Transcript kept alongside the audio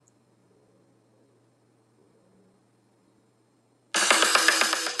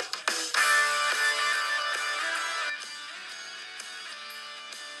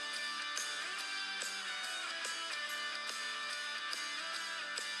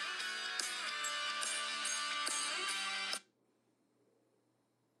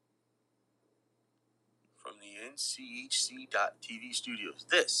NCHC.TV studios.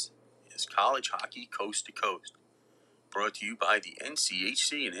 This is College Hockey Coast to Coast, brought to you by the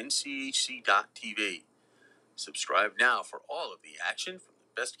NCHC and NCHC.TV. Subscribe now for all of the action from the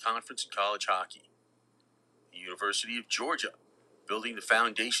best conference in college hockey. The University of Georgia, building the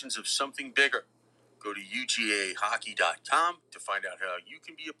foundations of something bigger. Go to UGAhockey.com to find out how you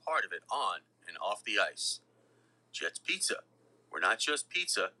can be a part of it on and off the ice. Jets Pizza. We're not just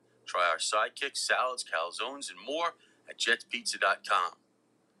pizza. Try our sidekicks, salads, calzones, and more at jetspizza.com.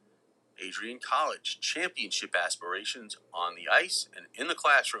 Adrian College. Championship aspirations on the ice and in the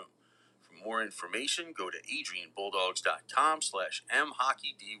classroom. For more information, go to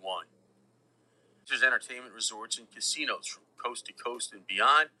adrianbulldogs.com/mhockeyd1. There's entertainment resorts and casinos from coast to coast and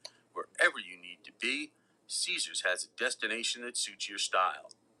beyond. Wherever you need to be, Caesars has a destination that suits your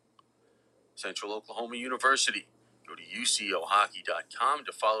style. Central Oklahoma University. Go to UCOhockey.com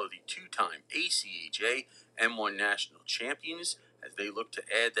to follow the two-time ACHA M1 National Champions as they look to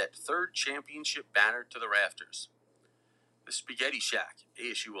add that third championship banner to the rafters. The Spaghetti Shack,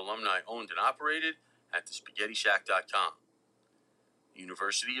 ASU alumni owned and operated at thespaghettishack.com.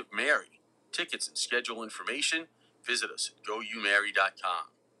 University of Mary. Tickets and schedule information, visit us at goumary.com.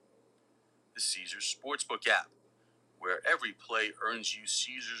 The Caesars Sportsbook app, where every play earns you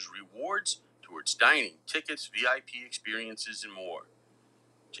Caesars rewards towards dining, tickets, VIP experiences, and more.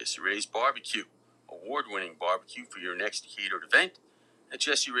 Jesse Ray's Barbecue, award-winning barbecue for your next catered event at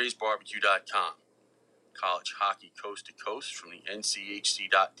jesseraysbarbecue.com. College Hockey Coast to Coast from the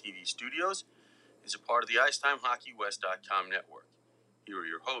NCHC.TV studios is a part of the IcetimeHockeyWest.com network. Here are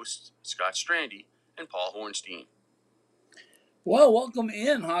your hosts, Scott Strandy and Paul Hornstein. Well, welcome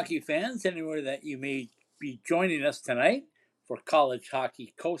in, hockey fans, anywhere that you may be joining us tonight for College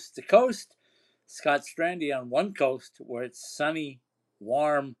Hockey Coast to Coast. Scott Strandy on one coast where it's sunny,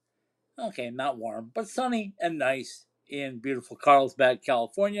 warm, okay, not warm, but sunny and nice in beautiful Carlsbad,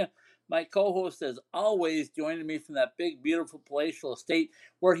 California. My co-host, as always, joining me from that big, beautiful palatial estate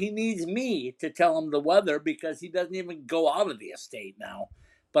where he needs me to tell him the weather because he doesn't even go out of the estate now.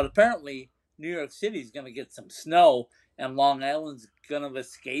 But apparently, New York City is going to get some snow and Long Island's going to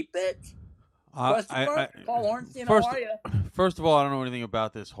escape it. Question mark? Paul Hornstein, how are you? First of all, I don't know anything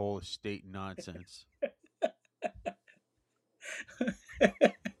about this whole estate nonsense.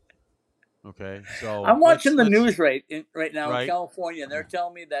 Okay, so I'm watching the news right now in right? California, and they're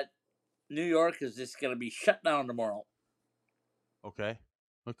telling me that New York is just going to be shut down tomorrow. Okay,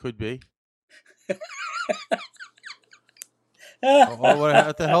 it could be.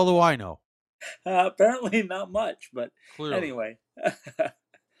 What the hell do I know? Apparently not much, but Clearly. Anyway.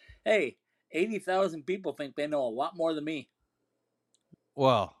 Hey, 80,000 people think they know a lot more than me.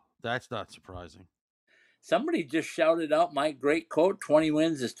 Well, that's not surprising. Somebody just shouted out my great quote, 20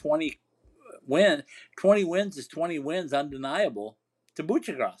 wins is 20 wins. 20 wins is 20 wins, undeniable, to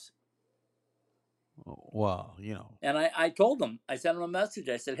Buccigross. Well, you know. And I told him, I sent him a message.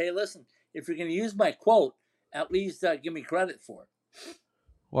 I said, hey, listen, if you're going to use my quote, at least give me credit for it.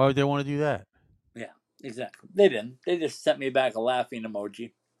 Why would they want to do that? Yeah, exactly. They didn't. They just sent me back a laughing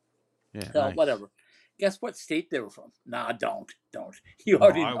emoji. Yeah, So, nice. Whatever. Guess what state they were from? Nah, don't. You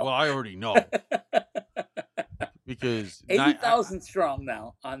already know. Well, I already know. Because 80,000 strong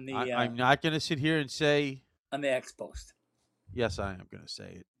now on the... I'm not going to sit here and say... On the X Post. Yes, I am going to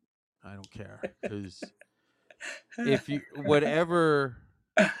say it. I don't care. Because if you... Whatever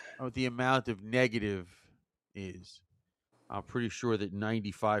the amount of negative is, I'm pretty sure that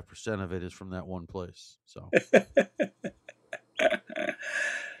 95% of it is from that one place. So...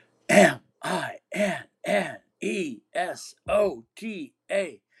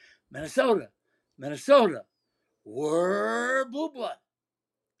 MINNESOTA. Minnesota. We're blue blood.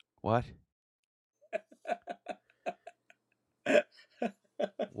 What?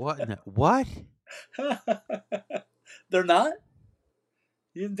 What? They're not?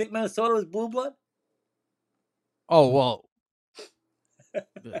 You didn't think Minnesota was blue blood? Oh, well,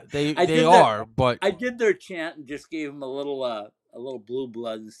 they are, but... I did their chant and just gave them a little blue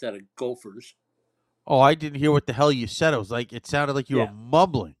blood instead of Gophers. Oh, I didn't hear what the hell you said. It sounded like you were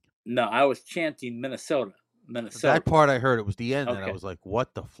mumbling. No, I was chanting Minnesota. That part I heard. It was the end Okay. that I was like,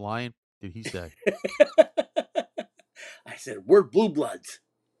 what the flying did he say? I said, we're blue bloods.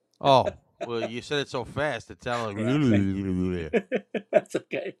 Oh, well, you said it so fast. It sounded like... That's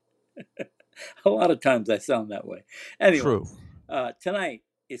okay. A lot of times I sound that way. Anyway, True. Tonight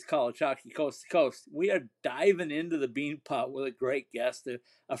is College Hockey Coast to Coast. We are diving into the bean pot with a great guest,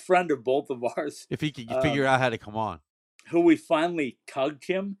 a friend of both of ours. If he could figure out how to come on. Who we finally tugged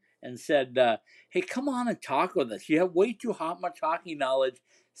him and said, hey, come on and talk with us. You have way too much hockey knowledge,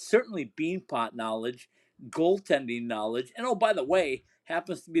 certainly bean pot knowledge. goaltending knowledge. And oh, by the way,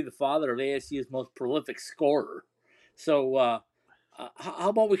 happens to be the father of ASU's most prolific scorer. So how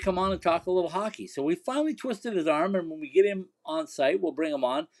about we come on and talk a little hockey? So we finally twisted his arm, and when we get him on site, we'll bring him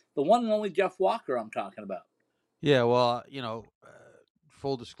on. The one and only Jeff Walker I'm talking about. Yeah, well,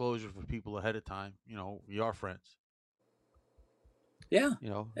 full disclosure for people ahead of time, we are friends. Yeah,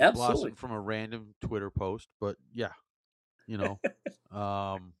 It absolutely. blossomed from a random Twitter post, but yeah, we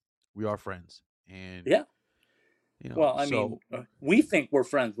are friends, and yeah. Well, I so mean, we think we're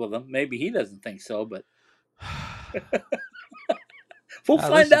friends with him. Maybe he doesn't think so, but we'll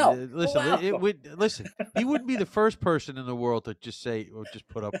find out. Listen, he wouldn't be the first person in the world to just say or just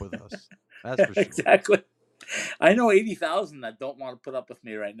put up with us. That's for sure. Exactly. I know 80,000 that don't want to put up with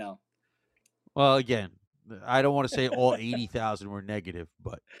me right now. Well, again, I don't want to say all 80,000 were negative,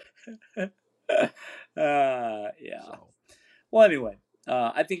 but yeah. So. Well, anyway,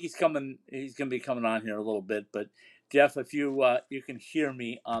 I think he's coming. He's going to be coming on here a little bit. But Jeff, if you can hear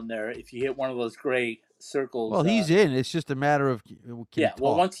me on there, if you hit one of those gray circles. Well, he's in. It's just a matter of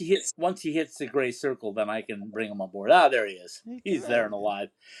well, once he hits the gray circle, then I can bring him on board. There he is. He's there and alive.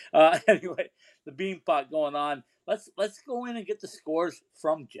 Anyway, the Beanpot going on. Let's go in and get the scores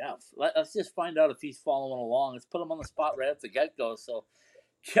from Jeff. Let's just find out if he's following along. Let's put him on the spot right at the get go. So,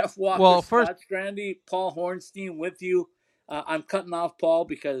 Jeff Walker, Scott Strandy, Paul Hornstein with you. I'm cutting off Paul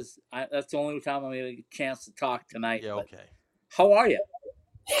because that's the only time I'm going to get a chance to talk tonight. Yeah, okay. How are you?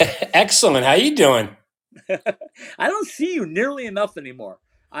 Excellent. How you doing? I don't see you nearly enough anymore.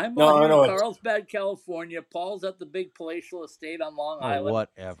 I'm out here in Carlsbad, California. Paul's at the big palatial estate on Long Island.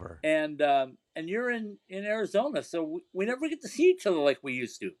 Whatever. And you're in Arizona, so we never get to see each other like we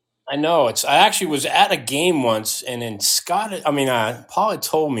used to. I know. I actually was at a game once, and then Paul had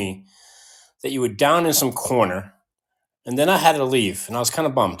told me that you were down in some corner, and then I had to leave, and I was kind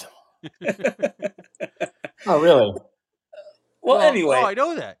of bummed. Oh, really? Well, anyway. Oh, I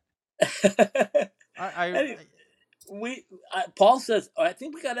know that. Paul says, I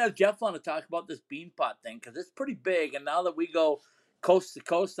think we got to have Jeff on to talk about this Beanpot thing because it's pretty big. And now that we go coast to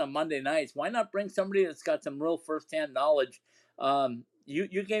coast on Monday nights, why not bring somebody that's got some real firsthand knowledge?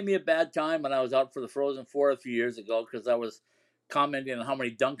 You gave me a bad time when I was out for the Frozen Four a few years ago because I was commenting on how many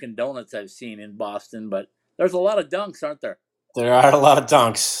Dunkin' Donuts I've seen in Boston. But there's a lot of dunks, aren't there? There are a lot of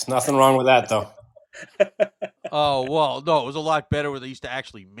dunks. Nothing wrong with that, though. Oh, well, no, it was a lot better where they used to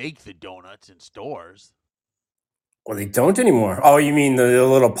actually make the donuts in stores. Well, they don't anymore. Oh, you mean the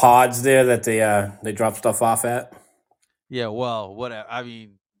little pods there that they drop stuff off at? Yeah, well, whatever. I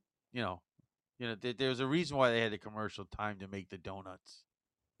mean, there's a reason why they had the commercial time to make the donuts.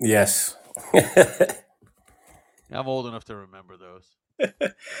 Yes. I'm old enough to remember those.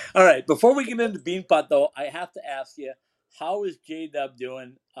 All right. Before we get into Beanpot, though, I have to ask you, how is J-Dub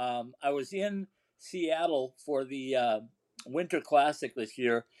doing? I was in Seattle for the Winter Classic this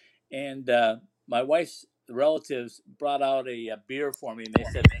year, and my wife's relatives brought out a beer for me, and they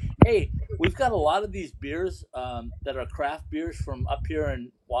said, hey, we've got a lot of these beers that are craft beers from up here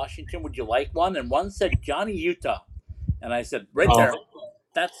in Washington. Would you like one? And one said Johnny Utah. And I said, there.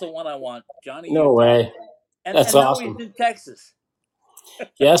 That's the one I want. Johnny Utah. No way. That's awesome. Now he's in Texas.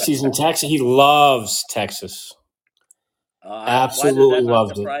 Yes, he's in Texas. He loves Texas. Absolutely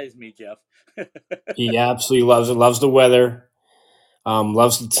loves it. Surprise me, Jeff. He absolutely loves it. Loves the weather.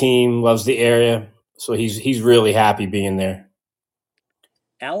 Loves the team. Loves the area. So he's really happy being there.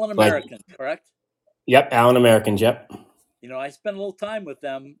 Allen Americans, correct? Yep, Allen Americans. Yep. I spent a little time with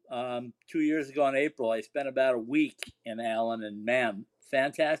them 2 years ago in April. I spent about a week in Allen, and man,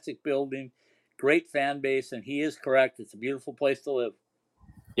 fantastic building, great fan base, and he is correct. It's a beautiful place to live.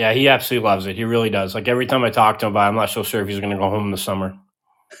 Yeah, he absolutely loves it. He really does. Like every time I talk to him about it, I'm not so sure if he's going to go home in the summer.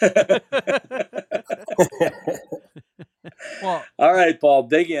 Well, all right, Paul,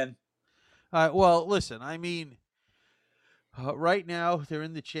 dig in. Well, listen, I mean, right now they're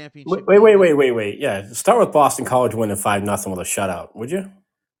in the championship. Wait. Yeah, start with Boston College winning 5-0 with a shutout, would you?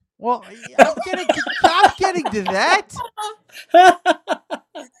 Well, I'm getting to that.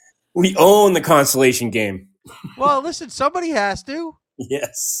 We own the consolation game. Well, listen, somebody has to.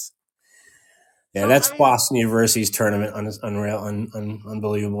 Yes. Yeah, that's Boston University's tournament.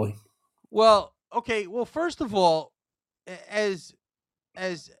 Unbelievably. Well, okay. Well, first of all, as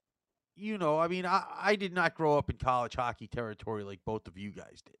you know, I mean, I did not grow up in college hockey territory like both of you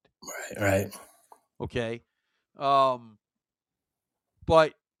guys did. Right. Okay.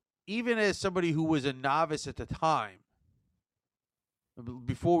 But even as somebody who was a novice at the time,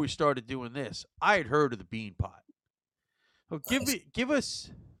 before we started doing this, I had heard of the Beanpot. So give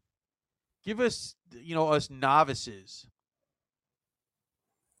us, us novices,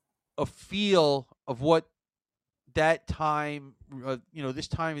 a feel of what that time, this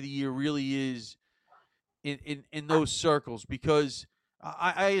time of the year really is in those circles, because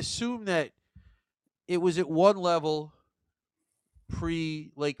I assume that it was at one level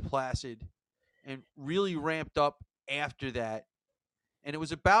pre Lake Placid and really ramped up after that. And it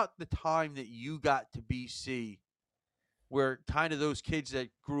was about the time that you got to BC where kind of those kids that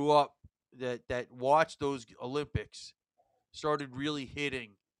grew up that watched those Olympics started really hitting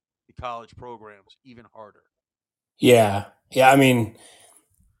the college programs even harder. Yeah. Yeah. I mean,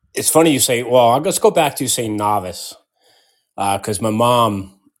 it's funny you say, well, let's go back to saying novice. Because my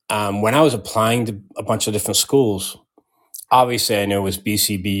mom, when I was applying to a bunch of different schools, obviously I knew it was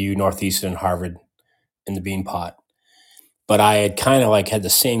BCBU, Northeastern, Harvard, and the Beanpot. But I had kind of like had the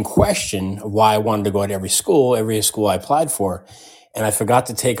same question of why I wanted to go to every school I applied for. And I forgot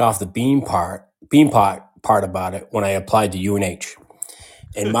to take off the Beanpot part about it when I applied to UNH.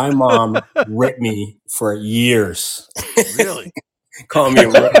 And my mom ripped me for years. Really? Calling me a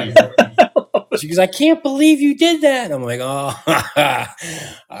rookie. She goes, I can't believe you did that. And I'm like, oh,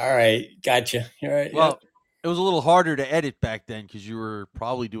 all right, gotcha. All right. Well, it was a little harder to edit back then because you were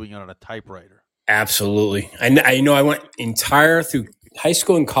probably doing it on a typewriter. Absolutely. I know I went entire through high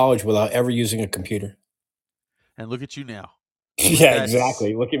school and college without ever using a computer. And look at you now. Yeah,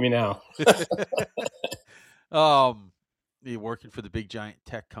 exactly. Look at me now. You're working for the big giant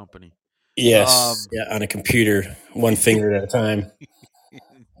tech company. Yes. Yeah, on a computer, one finger at a time,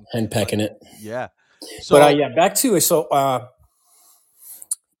 henpecking it. Yeah. So, but back to it. So,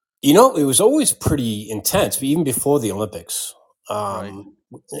 it was always pretty intense, but even before the Olympics. Right.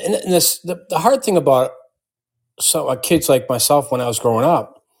 And the hard thing about kids like myself when I was growing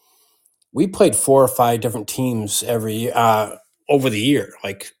up, we played 4 or 5 different teams every over the year.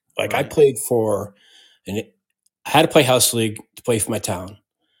 Like Right. I played I had to play house league to play for my town.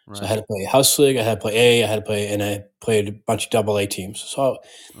 Right. So I had to play house league, I had to play A, and I played a bunch of AA teams. So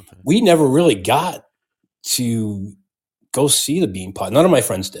we never really got to go see the Beanpot. None of my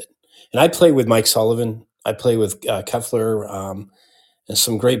friends did. And I played with Mike Sullivan. I played with Keffler and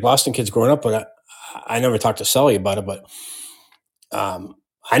some great Boston kids growing up, but I never talked to Sully about it. But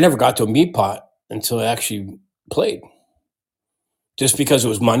I never got to a Beanpot until I actually played. Just because it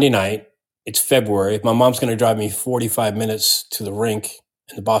was Monday night, it's February. My mom's going to drive me 45 minutes to the rink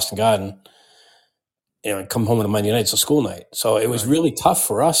in the Boston Garden, and come home on a Monday night. It's a school night. So it was really tough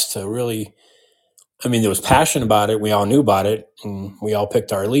for us to really, there was passion about it. We all knew about it and we all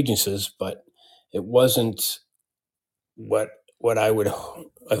picked our allegiances, but it wasn't what I would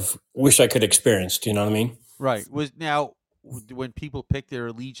have wished I could experience. Do you know what I mean? Right. When people pick their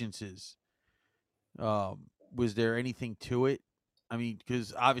allegiances, was there anything to it? I mean,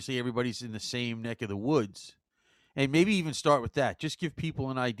 because obviously everybody's in the same neck of the woods. And maybe even start with that. Just give people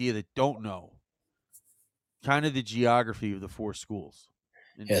an idea that don't know kind of the geography of the 4 schools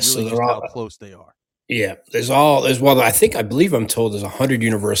and really so just how close they are. Yeah. I believe I'm told there's 100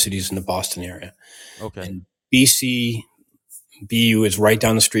 universities in the Boston area. Okay. And BC, BU is right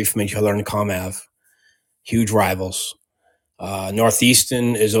down the street from each other on Comm Ave. Huge rivals.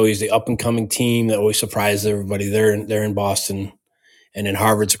 Northeastern is always the up and coming team that always surprises everybody. They're in Boston, and then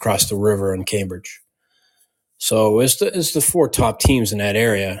Harvard's across the river in Cambridge. So it's the 4 top teams in that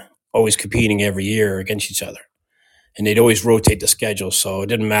area, always competing every year against each other, and they'd always rotate the schedule. So it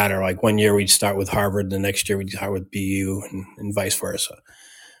didn't matter. Like one year we'd start with Harvard, the next year we'd start with BU, and vice versa.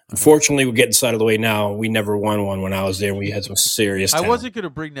 Unfortunately, we're getting out of the way now. We never won one when I was there. We had some serious talent. I wasn't going to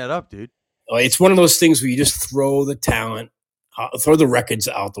bring that up, dude. It's one of those things where you just throw the talent, throw the records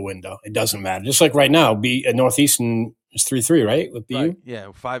out the window. It doesn't matter. Just like right now, Northeastern is 3-3, right? With BU? Right.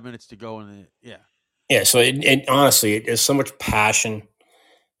 Yeah, 5 minutes to go. Yeah, so it honestly, there's so much passion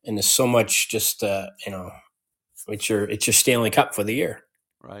and there's so much just, it's your Stanley Cup for the year.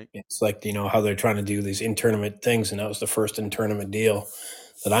 Right. It's like, how they're trying to do these in-tournament things, and that was the first in-tournament deal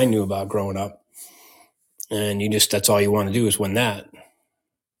that I knew about growing up. And that's all you want to do is win that.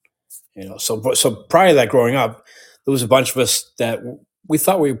 So prior to that growing up, there was a bunch of us that we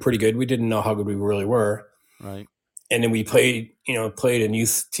thought we were pretty good. We didn't know how good we really were. Right. And then we played in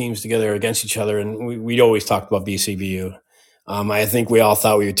youth teams together against each other, and we'd always talked about BCBU. I think we all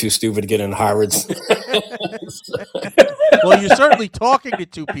thought we were too stupid to get into Harvard's. Well, you're certainly talking to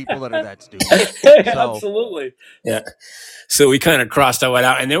 2 people that are that stupid. So. Absolutely. Yeah. So we kind of crossed that one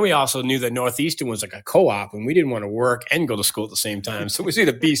out. And then we also knew that Northeastern was like a co-op, and we didn't want to work and go to school at the same time. So it was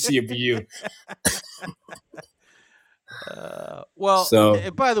either BC or BU.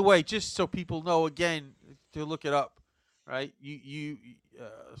 By the way, just so people know, again, to look it up, right?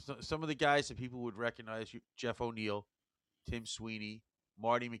 Some of the guys that people would recognize: Jeff O'Neill, Tim Sweeney,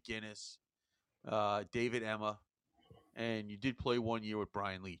 Marty McGinnis, David Emma, and you did play 1 year with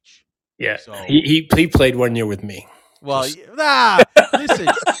Brian Leach. Yeah, so he played 1 year with me. Well, listen.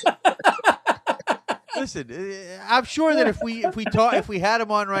 Listen, I'm sure that if we had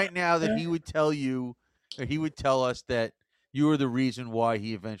him on right now, that he would tell you, or he would tell us that you were the reason why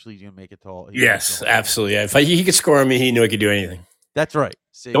he eventually didn't make it tall. Yes, absolutely. Yeah. If he could score on me, he knew he could do anything. That's right.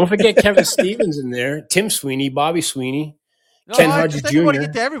 See? Don't forget Kevin Stevens in there, Tim Sweeney, Bobby Sweeney, Ken Hodges Jr. I want to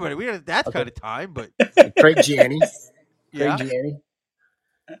get to everybody. We had that kind of time, but Craig Gianni. Yeah,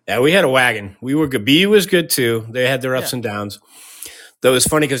 we had a wagon. We were good. B was good too. They had their ups and downs. Though it's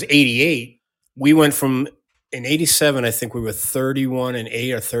funny because 88, we went from in 87, I think we were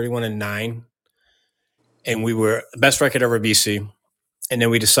 31-8 or 31-9. And we were best record ever BC. And then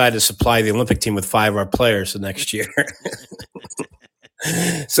we decided to supply the Olympic team with 5 of our players the next year.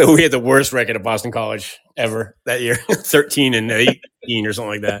 So we had the worst record at Boston College ever that year, 13-18 or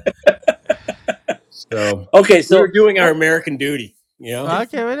something like that. So we were doing our American duty. You know?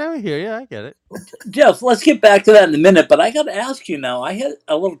 Okay, I hear you. I get it. Jeff, let's get back to that in a minute, but I got to ask you now. I had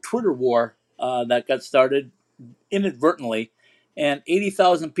a little Twitter war that got started inadvertently, and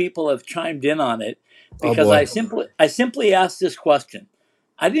 80,000 people have chimed in on it because I simply asked this question.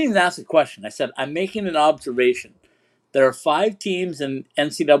 I didn't even ask a question. I said, I'm making an observation. There are 5 teams in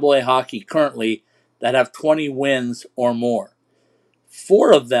NCAA hockey currently that have 20 wins or more.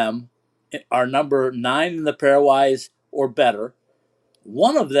 4 of them are number 9 in the pairwise or better.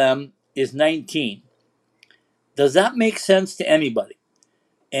 1 of them is 19. Does that make sense to anybody?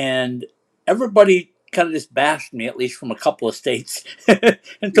 And everybody kind of just bashed me, at least from a couple of states,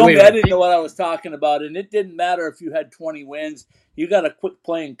 and told me I didn't know what I was talking about. And it didn't matter if you had 20 wins. You got to quit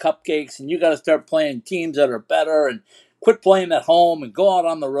playing cupcakes, and you got to start playing teams that are better, and quit playing at home and go out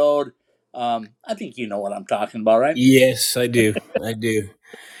on the road. I think you know what I'm talking about, right? Yes, I do. I do.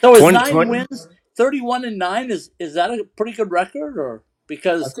 So is 9 wins, 31-9, is that a pretty good record? Or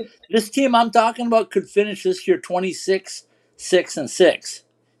because this team I'm talking about could finish this year 26-6-6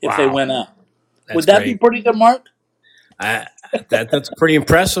 if they went up. Would that be pretty good, Mark? That's pretty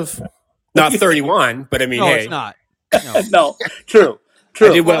impressive. Not 31, but I mean, it's not. No, true. I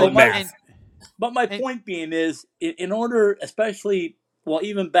did well at math. But my point being is, in order, especially,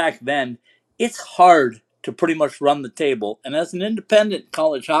 even back then, it's hard to pretty much run the table. And as an independent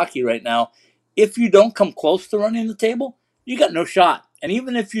college hockey right now, if you don't come close to running the table, you got no shot. And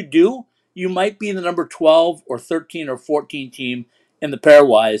even if you do, you might be the number 12 or 13 or 14 team in the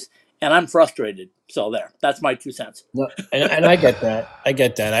pairwise. And I'm frustrated. So there, that's my 2 cents. No, and I get that.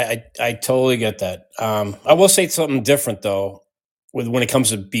 I totally get that. I will say something different though, when it comes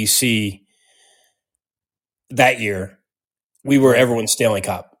to BC. That year, we were everyone's Stanley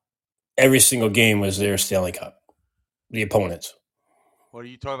Cup. Every single game was their Stanley Cup. The opponents. What are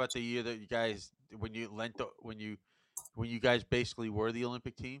you talking about? The year that you guys, when you guys basically were the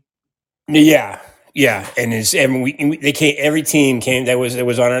Olympic team? Yeah, and they came. Every team came.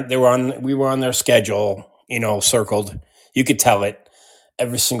 We were on their schedule. Circled. You could tell it.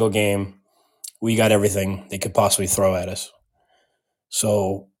 Every single game, we got everything they could possibly throw at us.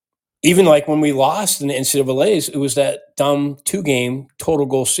 So even like when we lost in the NCAAs, it was that dumb 2-game total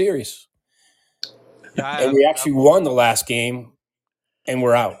goal series, and we actually won the last game, and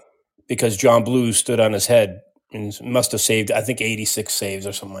we're out because John Blues stood on his head. And must have saved, I think, 86 saves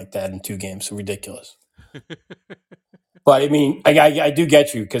or something like that in 2 games. So ridiculous. But I mean, I do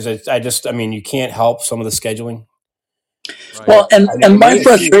get you because you can't help some of the scheduling. Right. Well, and my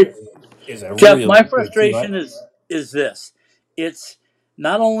frustration, Jeff, my frustration is this: it's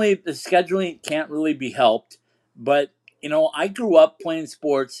not only the scheduling can't really be helped, but I grew up playing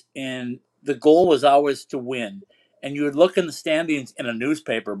sports, and the goal was always to win. And you would look in the standings in a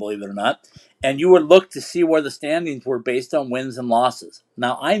newspaper, believe it or not, and you would look to see where the standings were based on wins and losses.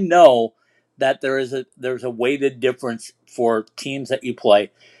 Now, I know that there's a weighted difference for teams that you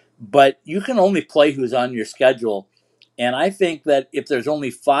play, but you can only play who's on your schedule. And I think that if there's only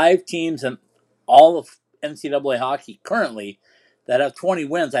 5 teams in all of NCAA hockey currently that have 20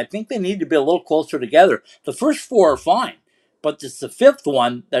 wins, I think they need to be a little closer together. The first 4 are fine. But it's the 5th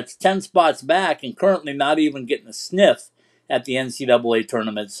one that's 10 spots back and currently not even getting a sniff at the NCAA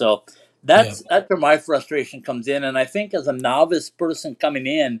tournament. So that's where my frustration comes in. And I think as a novice person coming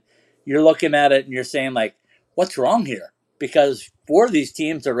in, you're looking at it and you're saying, like, what's wrong here? Because 4 of these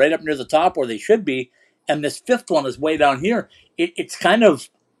teams are right up near the top where they should be, and this 5th one is way down here. It's kind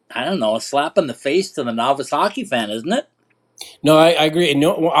of, I don't know, a slap in the face to the novice hockey fan, isn't it? No, I agree.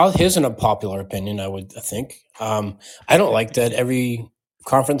 No, here's an unpopular opinion, I think. I don't like that every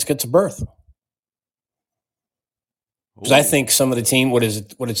conference gets a berth. Because I think some of the team, what is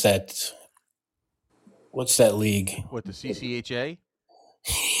that? What's that league? What, the CCHA?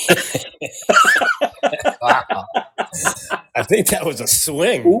 Wow. I think that was a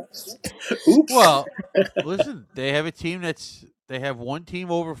swing. Oops. Well, listen, they have a team they have one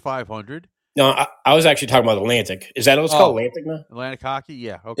team over 500. No, I was actually talking about Atlantic. Is that what it's called? Atlantic now? Atlantic Hockey,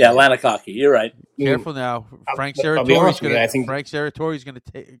 yeah. Okay. Yeah, Atlantic Hockey. You're right. Careful now. Frank I'll be honest Serratori's with you, I think Frank Serratori's gonna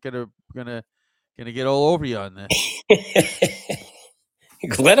get all over you on this.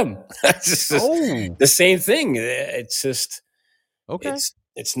 let him. It's just the same thing. It's just okay.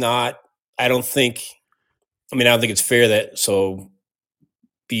 It's not. I don't think it's fair that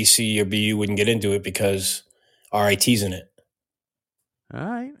BC or BU wouldn't get into it because RIT's in it. All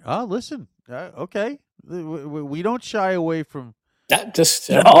right. Oh, listen. Okay. We don't shy away from that. Just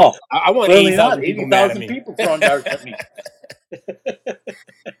no. I want 80,000 people throwing darts at me.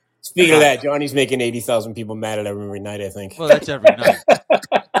 Speaking of that, Johnny's making 80,000 people mad at every night, I think. Well, that's every night.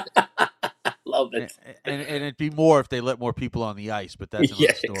 Love it. And it'd be more if they let more people on the ice, but that's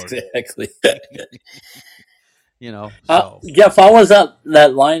another story. Exactly. So. Jeff, how was that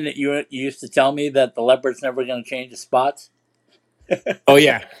line that you used to tell me that the Leopard's never going to change the spots? Oh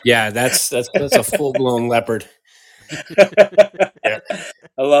yeah, that's a full blown Leopard. Yeah.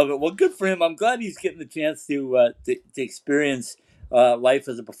 I love it. Well, good for him. I'm glad he's getting the chance to experience life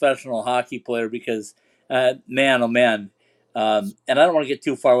as a professional hockey player because, man, oh man, and I don't want to get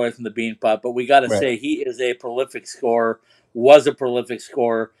too far away from the Beanpot, but we got to say he is a prolific scorer. Was a prolific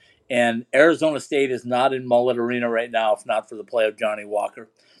scorer, and Arizona State is not in Mullet Arena right now, if not for the play of Johnny Walker.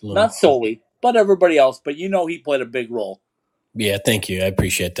 Not solely, but everybody else. But he played a big role. Yeah, thank you. I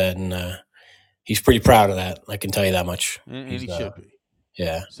appreciate that, and he's pretty proud of that. I can tell you that much. And he should be.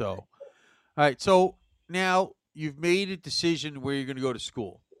 Yeah. So, all right. So now you've made a decision where you're going to go to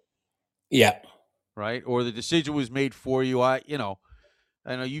school. Yeah. Right? Or the decision was made for you. I know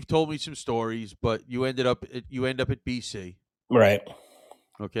you've told me some stories, but you end up at BC. Right.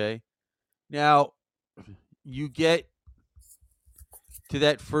 Okay. Now you get to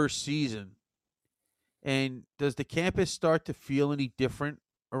that first season, and does the campus start to feel any different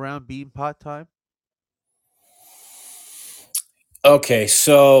around Beanpot time? Okay,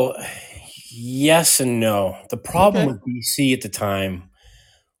 so yes and no. The problem with BC at the time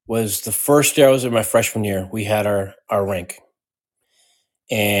was the first year I was in my freshman year, we had our rink,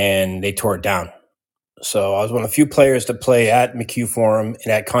 and they tore it down. So I was one of the few players to play at McHugh Forum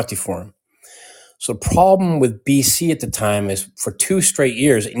and at Conte Forum. So the problem with BC at the time is for 2 straight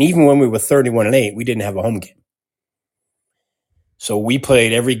years, and even when we were 31-8, we didn't have a home game. So we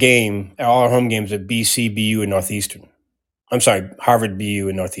played every game, all our home games at BC, BU, and Northeastern. I'm sorry, Harvard, BU,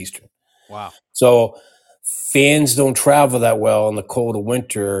 and Northeastern. Wow. So fans don't travel that well in the cold of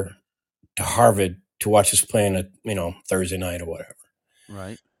winter to Harvard to watch us play on a Thursday night or whatever.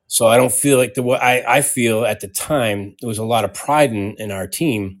 Right. So I don't feel like I feel at the time there was a lot of pride in our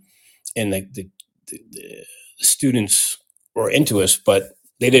team, and the students were into us, but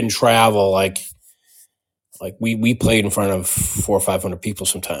they didn't travel like we played in front of 400 or 500 people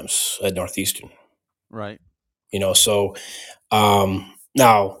sometimes at Northeastern. Right. So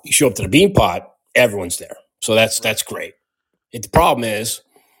now you show up to the Beanpot, everyone's there. So that's great. The problem is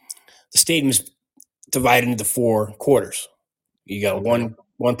the stadium's divided into 4 quarters. You got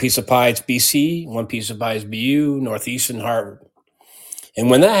one piece of pie, it's BC, one piece of pie is BU, Northeastern, Harvard. And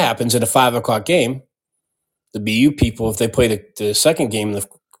when that happens at a 5:00 game, the BU people, if they play the second game in the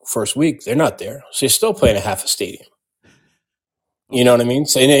first week, they're not there. So you're still playing a half a stadium. You know what I mean?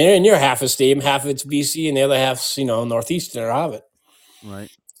 So in your half a stadium, half of it's BC and the other half's, Northeastern or Harvard.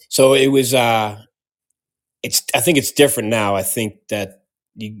 Right. So it was I think it's different now. I think that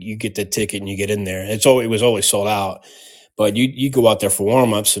you get the ticket and you get in there. It was always sold out. But you go out there for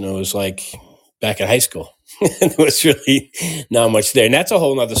warm-ups and it was like back in high school. There was really not much there. And that's a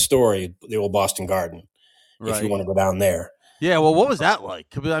whole other story, the old Boston Garden, if you want to go down there. Yeah, well, what was that like?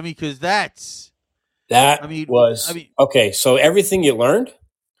 I mean, because okay, so everything you learned,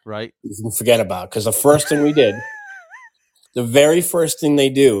 right, you can forget about. Because the first thing we did, the very first thing they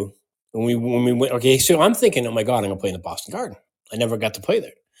do, when we went, okay, so I'm thinking, oh my God, I'm going to play in the Boston Garden. I never got to play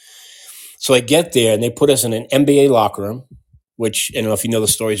there. So I get there, and they put us in an NBA locker room, which, I don't know if you know the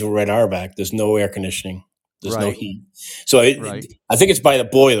stories of Red Auerbach, there's no air conditioning. There's no heat. So I think it's by the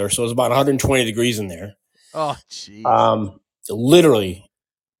boiler, so it's about 120 degrees in there. Oh, jeez. Literally,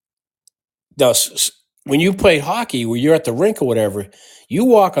 when you play hockey, when you're at the rink or whatever, you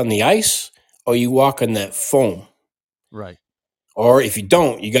walk on the ice or you walk on that foam. Right. Or if you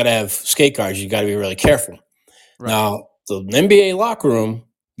don't, you got to have skate guards. You got to be really careful. Right. Now, the NBA locker room,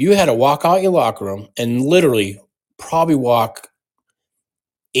 you had to walk out your locker room and literally probably walk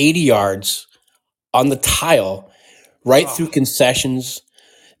 80 yards on the tile right through concessions.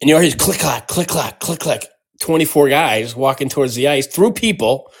 And you always click, clack, click, clack, click, clack. 24 guys walking towards the ice through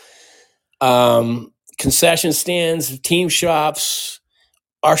people, concession stands, team shops,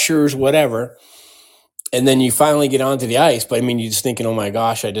 ushers, whatever. And then you finally get onto the ice. But I mean, you're just thinking, oh my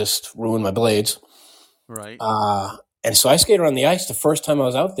gosh, I just ruined my blades. Right. And so I skated on the ice the first time I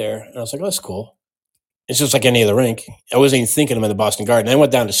was out there. And I was like, oh, that's cool. It's just like any other rink. I wasn't even thinking I'm in the Boston Garden. I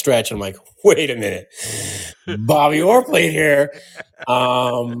went down to stretch and I'm like, wait a minute. Bobby Orr played here.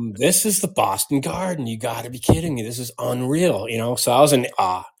 This is the Boston Garden. You got to be kidding me. This is unreal. So I was in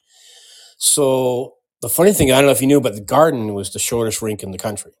awe. So the funny thing, I don't know if you knew, but the Garden was the shortest rink in the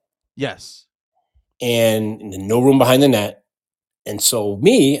country. Yes. And no room behind the net. And so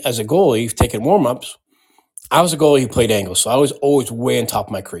me, as a goalie, taking warm-ups, I was a goalie who played angles. So I was always way on top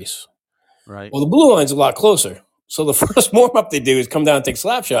of my crease. Right. Well, the blue line's a lot closer. So the first warm-up they do is come down and take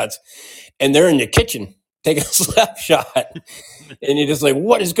slap shots. And they're in your kitchen taking a slap shot. And you're just like,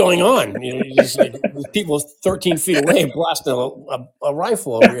 what is going on? You're just like, people 13 feet away blasting a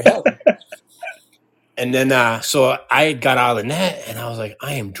rifle over your head. And then, so I got out of the net and I was like,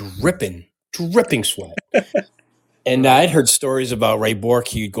 I am dripping sweat. And I'd heard stories about Ray Bork.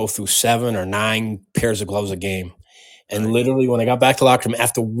 He'd go through 7 or 9 pairs of gloves a game. And literally when I got back to the locker room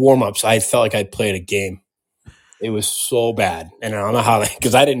after warm-ups, I felt like I'd played a game. It was so bad. And I don't know how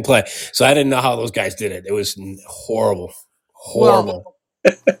because I didn't play. So I didn't know how those guys did it. It was horrible. Well,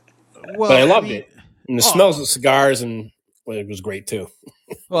 but I loved it. And the smells of cigars and it was great too.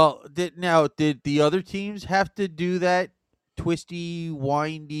 Well, did the other teams have to do that twisty,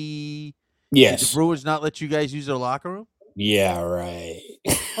 windy? Yes. Did the Bruins not let you guys use their locker room? Yeah, right.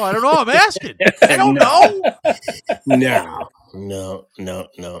 Oh, I don't know. I'm asking. I don't know. No.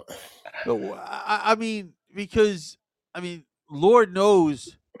 I mean, because Lord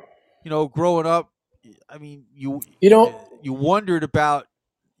knows, growing up, I mean, you wondered about,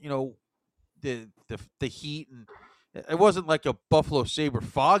 the heat, and it wasn't like a Buffalo Sabre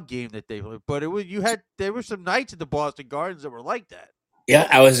Fog game that they played, but there were some nights at the Boston Gardens that were like that. Yeah,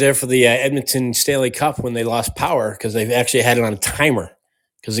 I was there for the Edmonton Stanley Cup when they lost power because they actually had it on a timer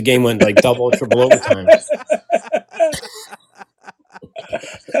because the game went like double, triple overtime.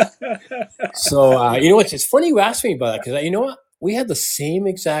 So, it's funny you asked me about that because you know what? We had the same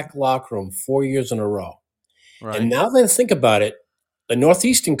exact locker room 4 years in a row. Right. And now that I think about it, the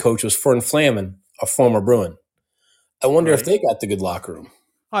Northeastern coach was Fern Flaman, a former Bruin. I wonder if they got the good locker room.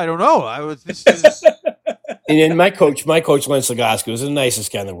 I don't know. And then my coach, Lance Legoski, was the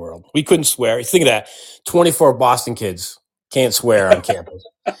nicest guy in the world. We couldn't swear. Think of that. 24 Boston kids can't swear on campus.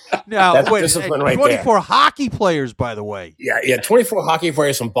 Now, that's wait, discipline right 24 there. Hockey players, by the way. Yeah, 24 hockey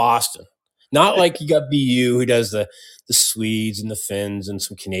players from Boston. Not like you got BU who does the Swedes and the Finns and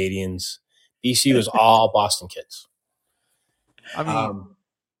some Canadians. BC was all Boston kids. I mean,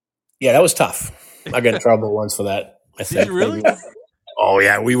 yeah, that was tough. I got in trouble once for that. I think. Did you really? Oh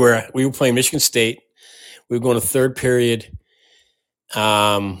yeah, we were playing Michigan State. We were going to third period.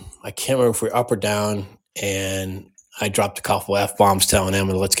 I can't remember if we were up or down, and I dropped a couple F-bombs telling them,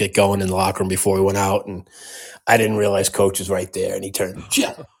 let's get going in the locker room before we went out. And I didn't realize Coach was right there. And he turned,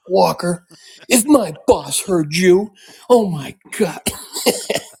 Jeff Walker, if my boss heard you, oh, my God.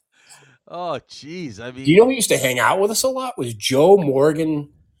 Oh, jeez. I mean, do you know who used to hang out with us a lot? Was Joe Morgan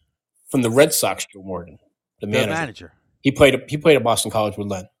from the Red Sox, Joe Morgan, the manager. He played at Boston College with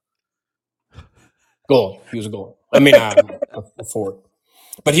Len. Goal. He was a goal. I mean, a forward.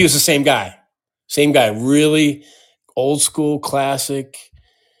 But he was the same guy. Really old school, classic,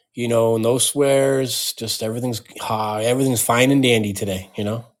 no swears, just everything's fine and dandy today,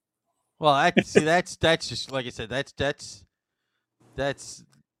 Well, that's just like I said, that's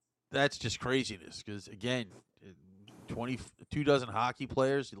just craziness because again, 22 dozen hockey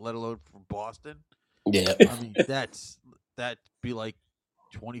players, let alone from Boston. Yeah, I mean that'd be like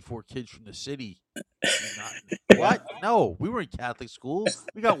 24 kids from the city. What? No, we were in Catholic school.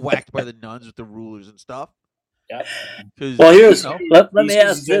 We got whacked by the nuns with the rulers and stuff. Yeah. Well, let me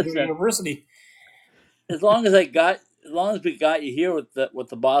ask this: University. As long as we got you here with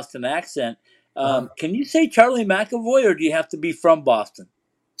the Boston accent, can you say Charlie McAvoy, or do you have to be from Boston?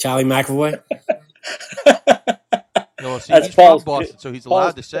 Charlie McAvoy. No, see, he's from Boston, so he's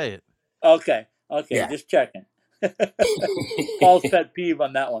allowed to say it. Okay, yeah. Just checking. Paul's pet peeve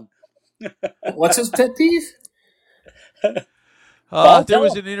on that one. What's his pet peeve? There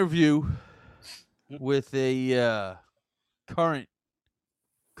was an interview with a current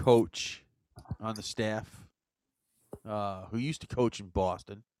coach on the staff who used to coach in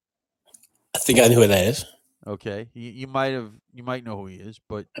Boston. I think I know who that is. Okay, you might know who he is,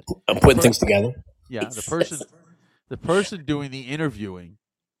 but I'm putting things together. yeah, the person doing the interviewing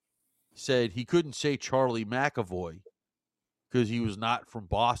said he couldn't say Charlie McAvoy because he was not from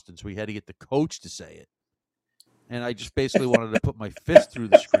Boston, so he had to get the coach to say it. And I just basically wanted to put my fist through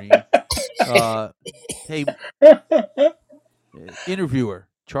the screen. Hey, interviewer,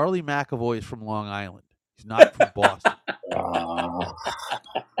 Charlie McAvoy is from Long Island. He's not from Boston.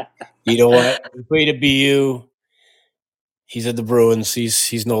 You know what? Way to be you. He's at the Bruins.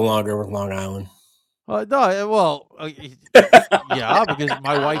 He's no longer with Long Island. No, well, yeah, because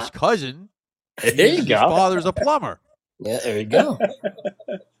my wife's cousin, There you his go. father's a plumber. Yeah, there you go.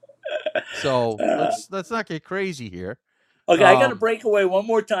 So let's not get crazy here. Okay, I got to break away one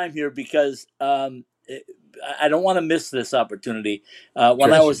more time here because I don't want to miss this opportunity.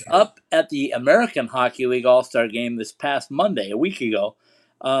 When I was up at the American Hockey League All-Star Game this past Monday, a week ago,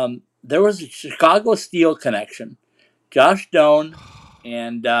 there was a Chicago Steel connection. Josh Doan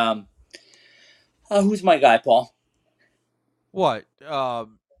and who's my guy, Paul? What?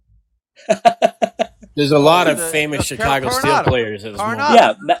 There's a lot of famous Chicago Steel players.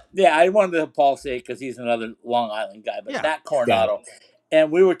 Yeah, I wanted to Paul say because he's another Long Island guy, but Matt Coronado.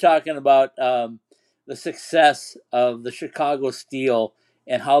 And we were talking about the success of the Chicago Steel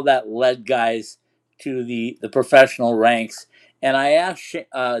and how that led guys to the professional ranks. And I asked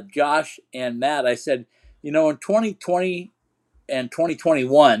Josh and Matt, I said, in 2020 and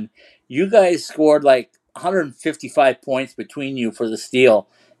 2021, you guys scored like 155 points between you for the Steel.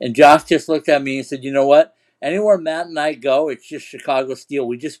 And Josh just looked at me and said, you know what? Anywhere Matt and I go, it's just Chicago Steel.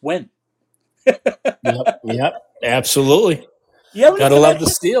 We just win. Yep, absolutely. Yeah, gotta love the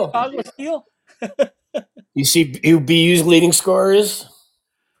Steel. Chicago Steel. You see who BU's leading scorer is?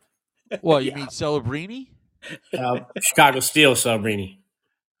 Well, you mean Celebrini? Chicago Steel Celebrini.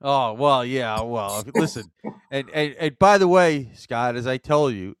 Oh, well, yeah. Well, listen, and by the way, Scott, as I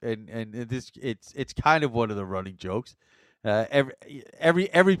told you, and this it's kind of one of the running jokes.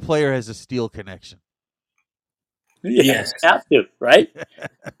 Every player has a Steel connection. Yes, have to, right?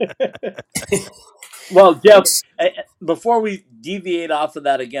 Well, Jeff, before we deviate off of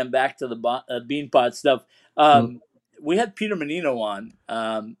that again, back to the Beanpot stuff, we had Peter Menino on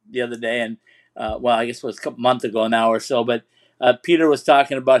the other day, and I guess it was a month ago now or so, but Peter was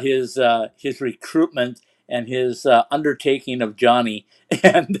talking about his recruitment and his undertaking of Johnny,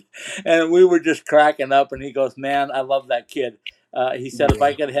 and we were just cracking up, and he goes, "Man, I love that kid." He said, "If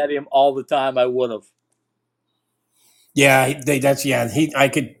I could have had him all the time, I would have." Yeah, I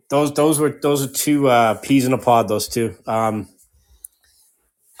could. Those are two peas in a pod. Those two. I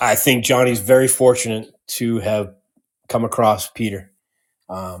think Johnny's very fortunate to have come across Peter,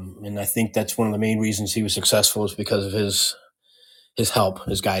 and I think that's one of the main reasons he was successful is because of his help,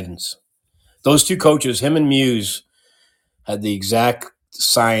 his guidance. Those two coaches, him and Muse, had the exact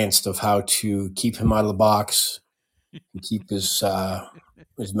science of how to keep him out of the box and keep his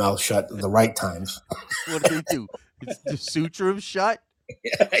mouth shut at the right times. What do they do? To suture him shut?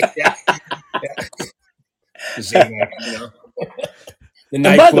 Yeah.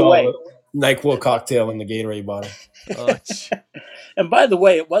 The NyQuil cocktail in the Gatorade bottle. And by the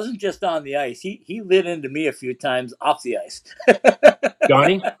way, it wasn't just on the ice. He lit into me a few times off the ice.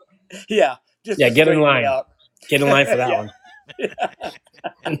 Johnny? Yeah. Get in line. Get in line for that one.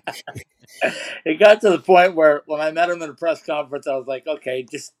 It got to the point where when I met him in a press conference, I was like, okay,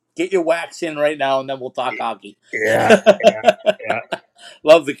 just get your wax in right now and then we'll talk hockey. Yeah.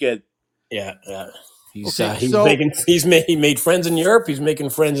 Love the kid. Yeah. He made friends in Europe. He's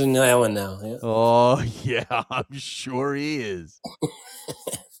making friends in Ireland now. Yeah. Oh, yeah, I'm sure he is.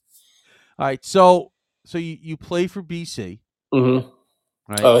 All right, so you play for BC. Mm-hmm.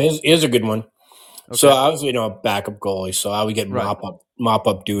 Right? Oh, here's a good one. Okay. So I was, a backup goalie, so I would get mop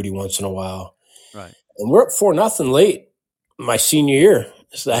up duty once in a while. Right. And we're up 4-0 late my senior year.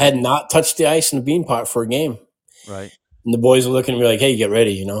 So I had not touched the ice in the Beanpot for a game. Right. And the boys were looking at me like, "Hey, get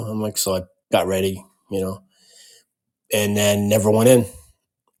ready," I'm like, so I got ready, and then never went in.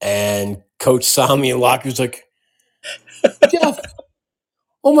 And coach saw me in locker. He was like, "Jeff,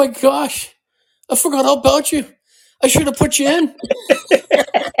 oh my gosh, I forgot all about you. I should have put you in."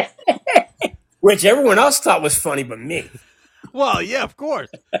 Which everyone else thought was funny, but me. Well, yeah, of course.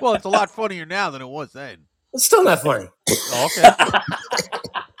 Well, it's a lot funnier now than it was then. It's still not funny. Oh, okay.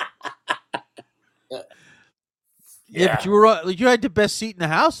 Yeah, but you had the best seat in the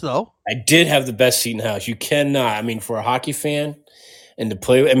house, though. I did have the best seat in the house. You cannot. I mean, for a hockey fan and to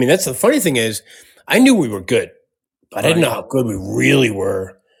play. I mean, that's the funny thing is, I knew we were good, but I didn't know how good we really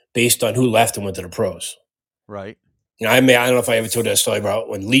were based on who left and went to the pros. Right. I don't know if I ever told that story about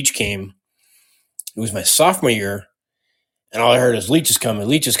when Leach came. It was my sophomore year, and all I heard is Leach is coming,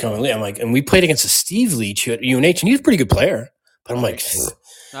 Leach is coming. I'm like, and we played against a Steve Leach at UNH, and he was a pretty good player. But I'm like,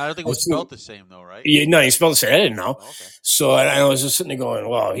 no, I don't think it was spelled the same though, right? Yeah, no, he spelled the same. I didn't know. Oh, okay. So I was just sitting there going,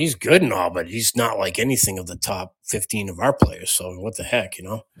 well, he's good and all, but he's not like anything of the top 15 of our players. So what the heck, you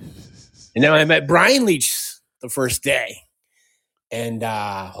know? And then I met Brian Leach the first day. And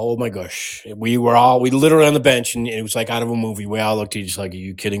oh my gosh, we literally on the bench, and it was like out of a movie. We all looked at each other like, are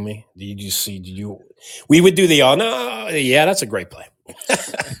you kidding me? We would do no, yeah, that's a great play.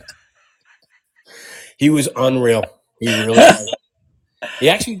 He was unreal. He really was. He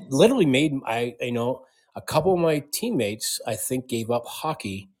actually literally made a couple of my teammates, I think, gave up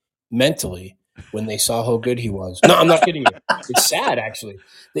hockey mentally when they saw how good he was. No, I'm not kidding you. It's sad, actually.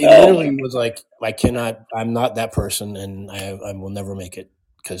 They literally was like, I'm not that person, and I will never make it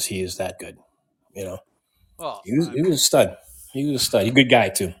because he is that good. You know, well, he was a stud. He was a stud. He's a good guy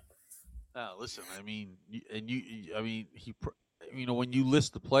too. Listen, I mean, when you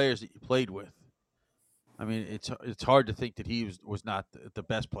list the players that you played with, I mean, it's hard to think that he was not the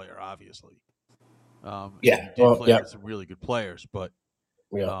best player, obviously. Yeah, he did play with some really good players, but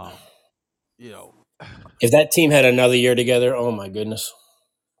if that team had another year together, oh my goodness.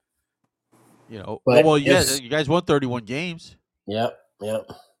 You guys won 31 games. Yep.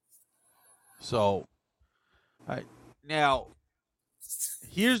 So, all right, now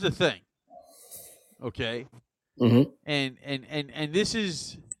here's the thing. Okay. Mm-hmm. And this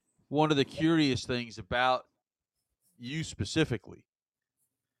is one of the curious things about you specifically.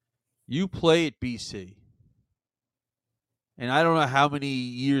 You play at BC, and I don't know how many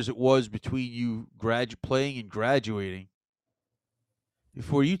years it was between you playing and graduating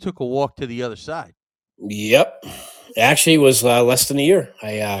before you took a walk to the other side. Yep. Actually, it was less than a year.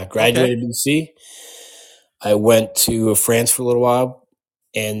 I graduated BC. I went to France for a little while,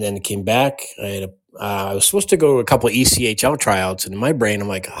 and then came back. I was supposed to go to a couple of ECHL tryouts, and in my brain, I'm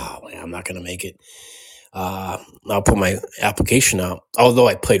like, oh, man, I'm not going to make it. I'll put my application out, although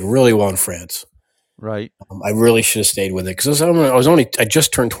I played really well in France. Right. I really should have stayed with it because I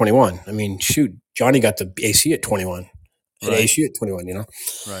just turned 21. I mean, shoot, Johnny got the AC at 21. At ASU at 21, you know?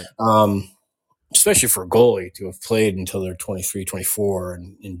 Right. Especially for a goalie to have played until they're 23, 24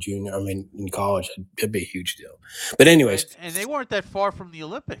 in junior. I mean, in college, it'd be a huge deal. But anyways. And they weren't that far from the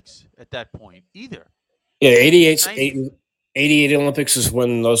Olympics at that point either. Yeah, 88 Olympics is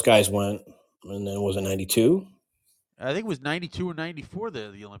when those guys went. And then was it 92? I think it was 92 or 94 the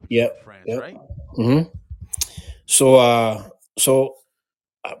Olympics in France, right? Mm-hmm. So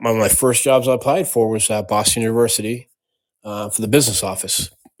one of my first jobs I applied for was at Boston University for the business office,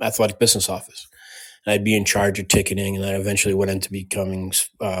 athletic business office. And I'd be in charge of ticketing, and I eventually went into becoming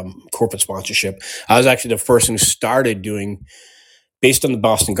corporate sponsorship. I was actually the person who started doing, based on the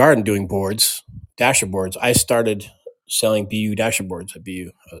Boston Garden, doing dasher boards. I started selling BU dasher boards at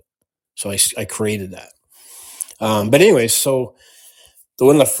BU. So I created that. But anyways, so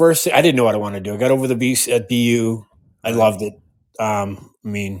one of the first things, I didn't know what I wanted to do. I got over the beast at BU. I loved it. I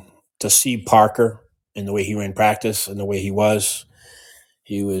mean, to see Parker and the way he ran practice and the way he was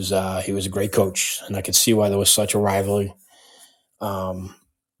a great coach, and I could see why there was such a rivalry. But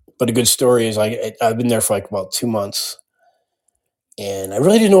a good story is I've been there for like about 2 months, and I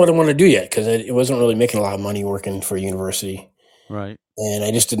really didn't know what I wanted to do yet because it wasn't really making a lot of money working for a university. Right. And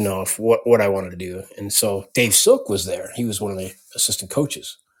I just didn't know what I wanted to do. And so Dave Silk was there. He was one of the assistant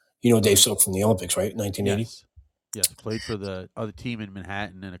coaches. You know Dave Silk from the Olympics, right? 1980? Yes. Played for the other team in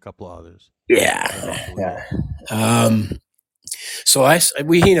Manhattan and a couple of others. Yeah. So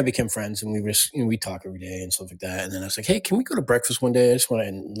he and I became friends, and we talk every day and stuff like that. And then I was like, hey, can we go to breakfast one day? I just want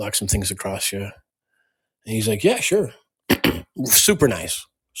to knock some things across you. And he's like, yeah, sure. Super nice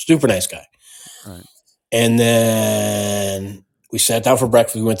guy. Right. And then we sat down for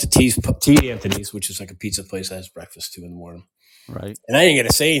breakfast. We went to T. Anthony's, which is like a pizza place that has breakfast too in the morning. Right. And I didn't get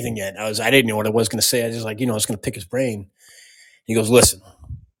to say anything yet. I didn't know what I was going to say. I was just like, I was going to pick his brain. He goes, listen,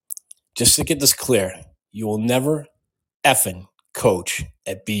 just to get this clear, you will never effing coach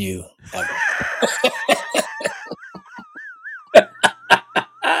at BU ever.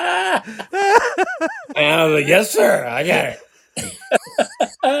 And I was like, yes, sir. I got it.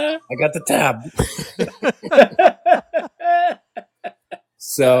 I got the tab.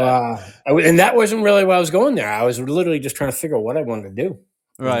 So, and that wasn't really why I was going there. I was literally just trying to figure out what I wanted to do.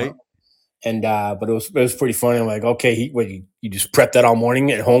 Right. You know? And, but it was pretty funny. I'm like, okay, you just prepped that all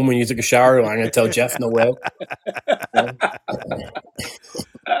morning at home when you took a shower? I'm going to tell Jeff, no way.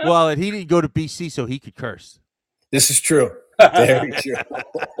 Well, and he didn't go to BC so he could curse. This is true. Very true.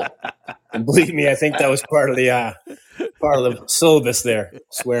 And believe me, I think that was part of the syllabus there,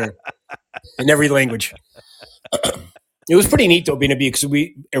 swearing. in every language. It was pretty neat though, being a B, because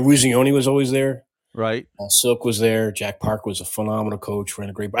Eruzione was always there. Right. Silk was there. Jack Park was a phenomenal coach. Ran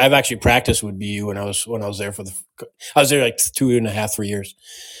a great. I've actually practiced with BU when I was there I was there like 2.5, 3 years,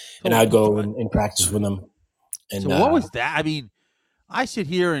 and I'd go and practice with them. And so what was that? I mean, I sit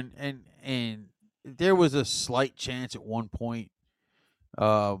here and there was a slight chance at one point,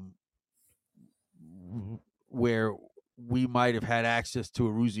 where we might have had access to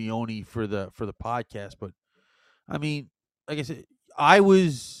Eruzione for the podcast, but I mean, like I said, I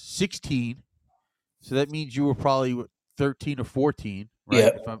was 16, so that means you were probably 13 or 14, right? Yeah,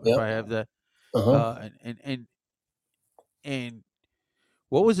 if I have that. Uh-huh. And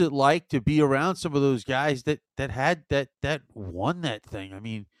what was it like to be around some of those guys that had that won that thing? I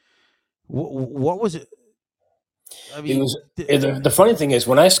mean, what was it? I mean, the funny thing is,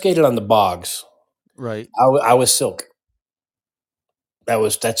 when I skated on the bogs, right, I was Silk.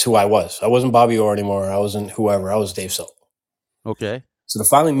 That's who I was. I wasn't Bobby Orr anymore. I wasn't whoever. I was Dave Silk. Okay. So to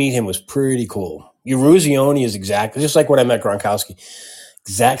finally meet him was pretty cool. Eruzione is exactly just like when I met Gronkowski.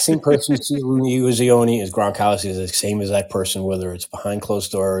 Exact same person you see Eruzione is Gronkowski, is the same exact person, whether it's behind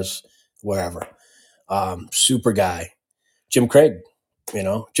closed doors, wherever. Super guy. Jim Craig,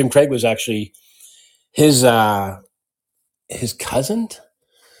 Jim Craig was actually his cousin.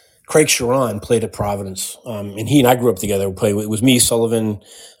 Craig Sharon played at Providence, and he and I grew up together. It was me, Sullivan,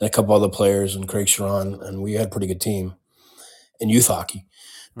 and a couple other players, and Craig Sharon, and we had a pretty good team in youth hockey.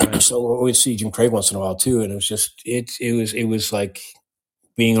 Right. So we'd see Jim Craig once in a while too, and it was just it was like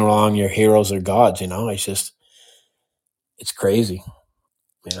being around your heroes or gods. It's crazy.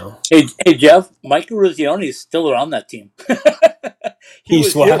 Hey Jeff, Mike Eruzione is still around that team. He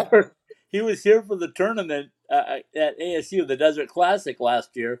was here for the tournament at ASU, the Desert Classic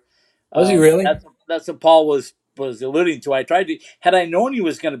last year. Was he really? That's what Paul was alluding to. Had I known he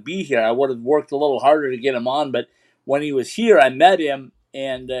was going to be here, I would have worked a little harder to get him on. But when he was here, I met him,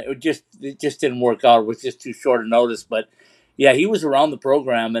 and it just didn't work out. It was just too short a notice. But yeah, he was around the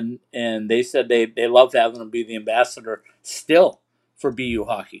program, and they said they loved having him be the ambassador still for BU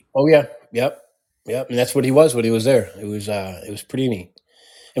hockey. Oh yeah, yep, and that's what he was when he was there. It was pretty neat.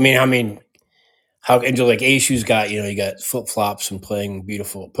 I mean, how like ASU's got you got flip flops and playing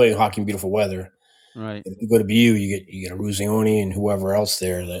hockey in beautiful weather. Right. If you go to BU, you get Eruzione and whoever else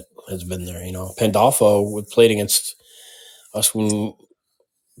there that has been there. Pandolfo played against us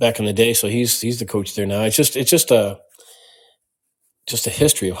back in the day, so he's the coach there now. It's just a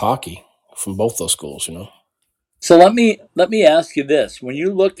history of hockey from both those schools, So let me ask you this: when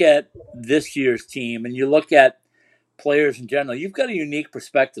you look at this year's team and you look at players in general, you've got a unique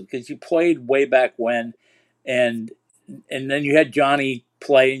perspective because you played way back when, and then you had Johnny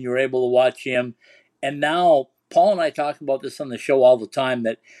play and you were able to watch him, and now Paul and I talk about this on the show all the time,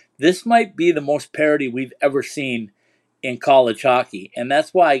 that this might be the most parity we've ever seen in college hockey, and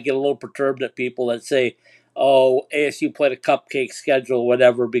that's why I get a little perturbed at people that say, "Oh, ASU played a cupcake schedule,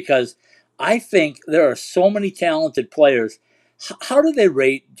 whatever," because I think there are so many talented players. How do they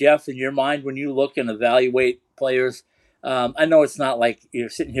rate, Jeff, in your mind when you look and evaluate players? I know it's not like you're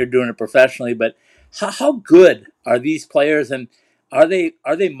sitting here doing it professionally, but how good are these players, and are they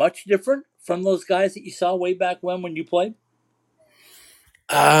much different from those guys that you saw way back when you played?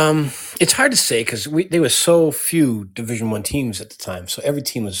 It's hard to say because there were so few Division I teams at the time, so every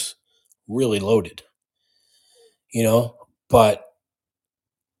team was really loaded. But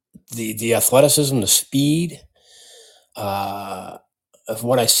the athleticism, the speed, of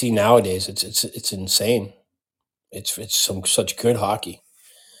what I see nowadays, it's insane. It's such good hockey.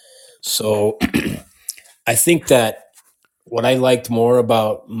 So I think that what I liked more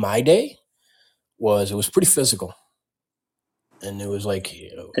about my day was it was pretty physical. And it was like,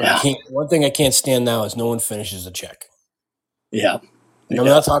 one thing I can't stand now is no one finishes a check. Yeah. I'm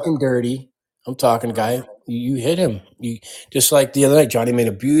not talking dirty. I'm talking guy, you hit him. You just like the other night, Johnny made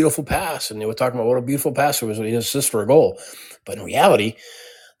a beautiful pass, and they were talking about what a beautiful pass it was when he assist for a goal. But in reality,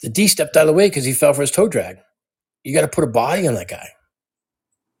 the D stepped out of the way because he fell for his toe drag. You got to put a body on that guy.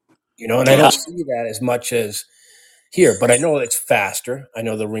 And I don't see that as much as here, but I know it's faster. I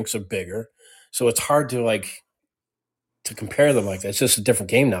know the rinks are bigger. So it's hard to compare them like that. It's just a different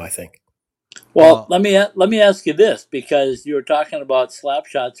game now, I think. Well, let me ask you this, because you were talking about slap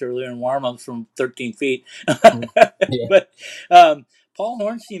shots earlier in warm-ups from 13 feet. Yeah. But Paul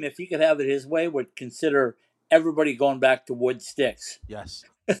Hornstein, if he could have it his way, would consider everybody going back to wood sticks. Yes.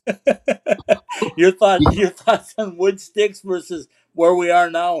 Your thoughts on wood sticks versus where we are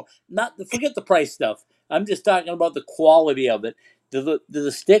now? Forget the price stuff. I'm just talking about the quality of it. Do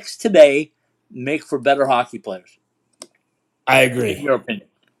the sticks today make for better hockey players? I agree. In your opinion?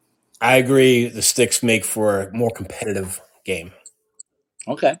 I agree. The sticks make for a more competitive game.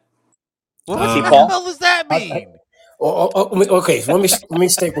 Okay. What See, the Paul? hell does that mean? Okay, so let me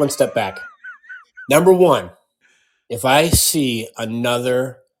take one step back. Number one, if I see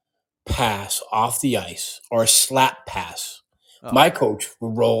another pass off the ice or a slap pass, my coach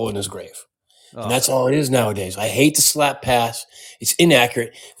will roll in his grave. And that's all it is nowadays. I hate the slap pass. It's inaccurate.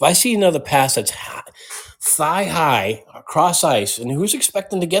 If I see another pass that's thigh high across ice, and who's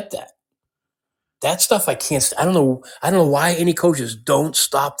expecting to get that? That stuff I can't. I don't know. I don't know why any coaches don't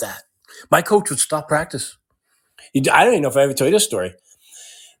stop that. My coach would stop practice. I don't even know if I ever told you this story.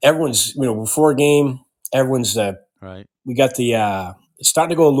 Everyone's, before a game, everyone's Right. we got the it's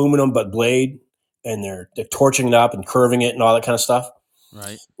starting to go aluminum but blade, and they're torching it up and curving it and all that kind of stuff.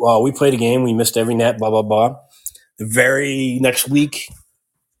 Right. Well, we played a game, we missed every net, blah blah blah. The very next week,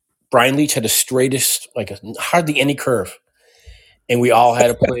 Brian Leach had the straightest, hardly any curve, and we all had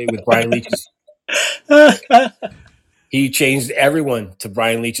to play with Brian Leach's. He changed everyone to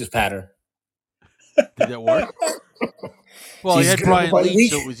Brian Leach's pattern. Did that work? Well, he had Brian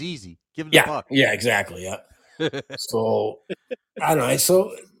Leach, so it was easy. Give him the puck. Yeah, exactly. Yeah. So I don't know.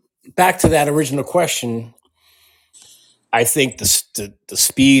 So back to that original question, I think the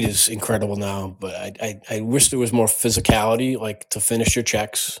speed is incredible now, but I wish there was more physicality, like to finish your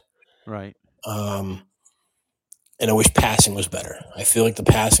checks. Right. And I wish passing was better. I feel like the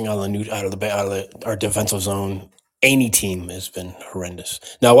passing out of our defensive zone, any team, has been horrendous.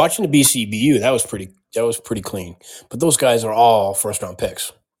 Now watching the BCBU, that was pretty clean. But those guys are all first round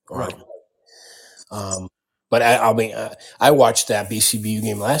picks. Right. But I watched that BCBU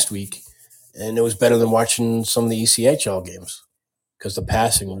game last week, and it was better than watching some of the ECHL games because the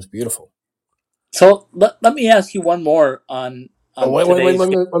passing was beautiful. So let me ask you one more on wait,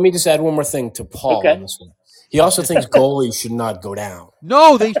 let me just add one more thing to Paul on this one. He also thinks goalies should not go down.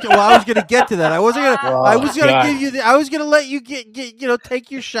 No, I was going to get to that. I was going to give you. I was going to let you get take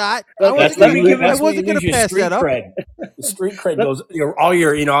your shot. I wasn't going to pass that up. The street cred goes.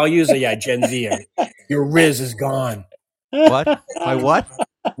 I'll use a Gen Z. Your Riz is gone. What? My what?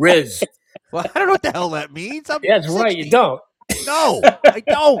 Riz. Well, I don't know what the hell that means. That's right. You don't. No, I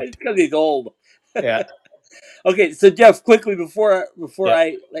don't. It's because he's old. Yeah. Okay, so Jeff, quickly before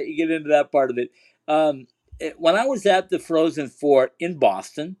I let you get into that part of it, when I was at the Frozen Four in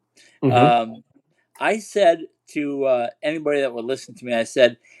Boston, I said to anybody that would listen to me, I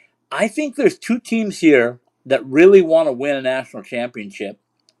said, I think there's two teams here that really want to win a national championship.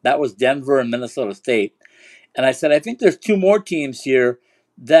 That was Denver and Minnesota State. And I said, I think there's two more teams here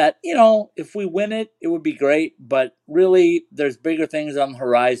that, if we win it, it would be great. But really, there's bigger things on the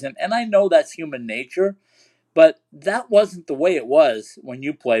horizon. And I know that's human nature. But that wasn't the way it was when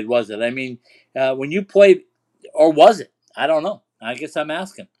you played, was it? I mean, when you played, or was it? I don't know. I guess I'm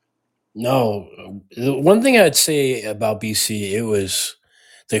asking. No. The one thing I'd say about BC, it was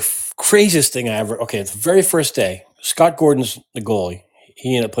the craziest thing I ever. Okay, the very first day, Scott Gordon's the goalie.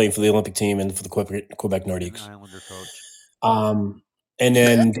 He ended up playing for the Olympic team and for the Quebec Nordiques. Islander coach. And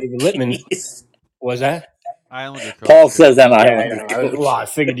then David Littman. Was that? Islander coach. Paul says I'm Islander coach. Well, I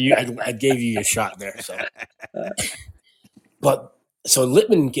figured I gave you a shot there. So. But so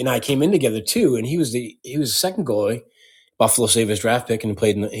Littman and I came in together too, and he was the second goalie. Buffalo saved his draft pick, and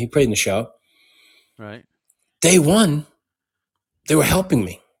he played in the show. Right. Day one, they were helping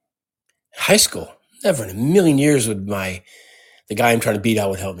me. High school, never in a million years would the guy I'm trying to beat out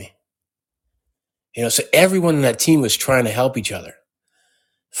would help me. So everyone in that team was trying to help each other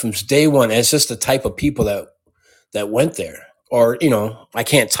from day one. And it's just the type of people that went there. Or, I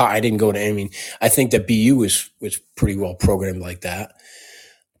can't talk. I didn't go to. I think that BU was pretty well programmed like that.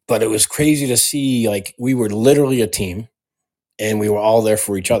 But it was crazy to see, we were literally a team, and we were all there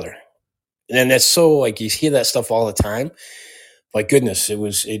for each other. And that's so, you hear that stuff all the time. My goodness, I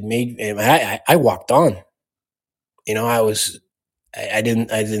walked on. I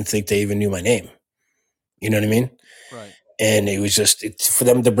didn't think they even knew my name. You know what I mean? Right. And it was just for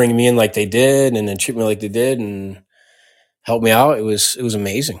them to bring me in like they did, and then treat me like they did, and help me out. It was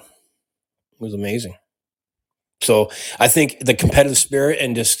amazing. It was amazing. So I think the competitive spirit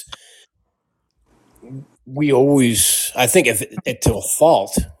and just I think if to a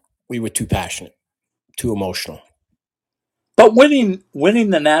fault, we were too passionate, too emotional. But winning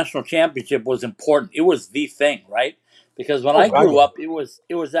the national championship was important. It was the thing, right? Because when I grew up, it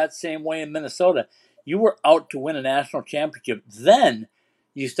was that same way in Minnesota. You were out to win a national championship. Then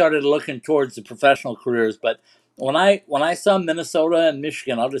you started looking towards the professional careers. But when I saw Minnesota and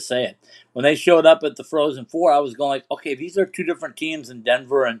Michigan, I'll just say it, when they showed up at the Frozen Four, I was going like, okay, these are two different teams in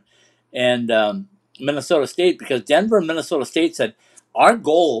Denver and Minnesota State, because Denver and Minnesota State said, our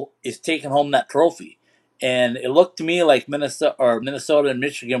goal is taking home that trophy. And it looked to me like Minnesota and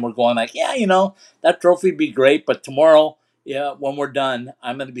Michigan were going like, yeah, that trophy would be great, but tomorrow, yeah, when we're done,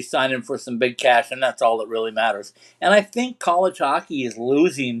 I'm going to be signing for some big cash, and that's all that really matters. And I think college hockey is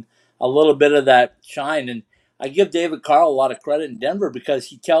losing a little bit of that shine. And I give David Carl a lot of credit in Denver because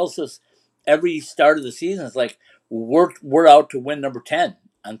he tells us every start of the season, it's like we're out to win number 10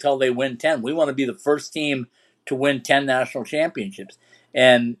 until they win 10. We want to be the first team to win 10 national championships.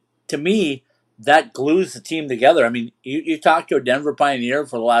 And to me, that glues the team together. I mean, you talk to a Denver Pioneer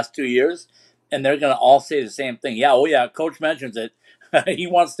for the last 2 years, and they're going to all say the same thing. Yeah, oh yeah, coach mentions it. He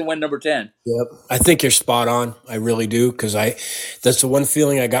wants to win number 10. Yep. I think you're spot on. I really do. Because that's the one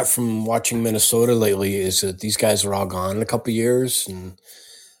feeling I got from watching Minnesota lately is that these guys are all gone in a couple of years. And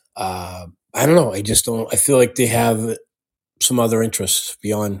I don't know. I just don't, I feel like they have some other interests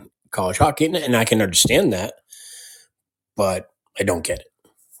beyond college hockey. And I can understand that, but I don't get it,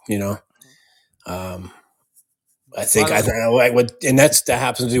 I think I would, and that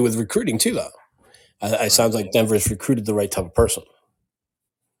happens to do with recruiting too, though. It sounds like Denver's recruited the right type of person.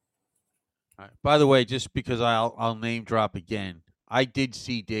 All right. By the way, just because I'll name drop again, I did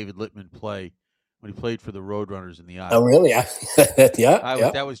see David Littman play when he played for the Roadrunners in the Isles. Oh, really? Yeah.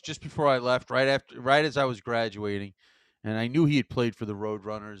 That was just before I left, right as I was graduating, and I knew he had played for the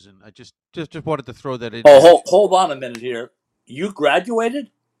Roadrunners, and I just wanted to throw that in. Oh, hold on a minute here. You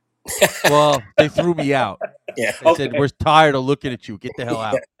graduated? Well, they threw me out. Yeah. They said, we're tired of looking at you. Get the hell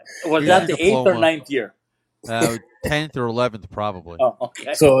out. Was that the 8th or 9th year? 10th or 11th, probably. Oh,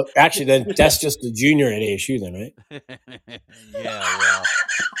 okay. So actually, then that's just the junior at ASU, then, right? Yeah,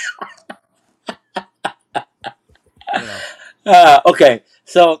 well. Okay,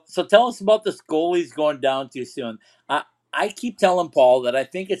 so tell us about this goalies going down too soon. I keep telling Paul that I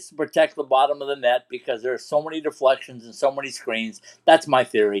think it's to protect the bottom of the net because there are so many deflections and so many screens. That's my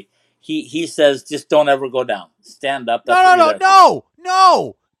theory. He says just don't ever go down. Stand up. No.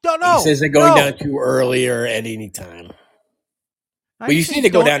 He says they're going down too early or at any time. But you see they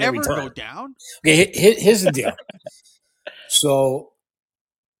go down every time. Go down. Okay, here's the deal. So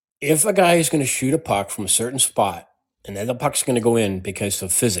if a guy is going to shoot a puck from a certain spot and then the puck's going to go in because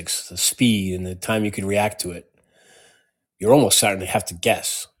of physics, the speed and the time you can react to it, you're almost starting to have to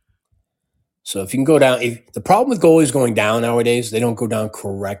guess. So if you can go down, the problem with goalies going down nowadays, they don't go down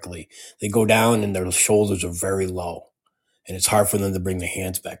correctly. They go down and their shoulders are very low, and it's hard for them to bring their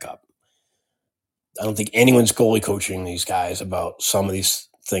hands back up. I don't think anyone's goalie coaching these guys about some of these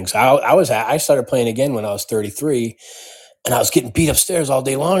things. I started playing again when I was 33, and I was getting beat upstairs all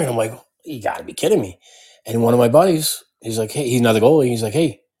day long, and I'm like, you got to be kidding me. And one of my buddies, he's like, hey, he's another goalie. He's like,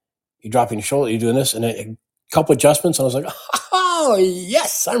 hey, you're dropping your shoulder, you're doing this, and a couple adjustments, and I was like, oh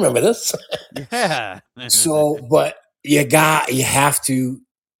yes, I remember this. Yeah. So, but you have to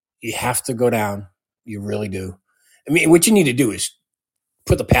go down. You really do. I mean, what you need to do is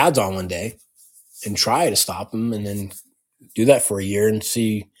put the pads on one day and try to stop them, and then do that for a year and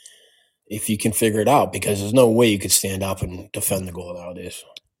see if you can figure it out. Because there's no way you could stand up and defend the goal nowadays.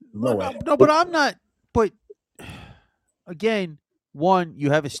 No way. No, but I'm not. But again, one,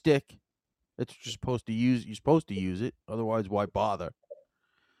 you have a stick. That's what you're supposed to use. You're supposed to use it. Otherwise, why bother?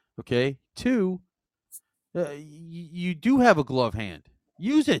 Okay. Two, you do have a glove hand.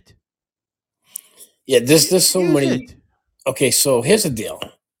 Use it. Yeah, there's so many. Okay, so here's the deal.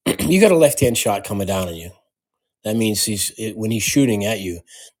 You got a left-hand shot coming down on you. That means when he's shooting at you,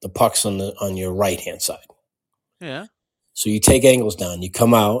 the puck's on your right-hand side. Yeah. So you take angles down. You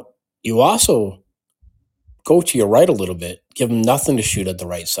come out. You also go to your right a little bit. Give him nothing to shoot at the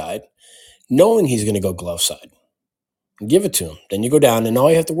right side, knowing he's going to go glove side. Give it to him. Then you go down, and all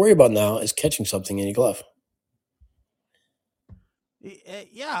you have to worry about now is catching something in your glove.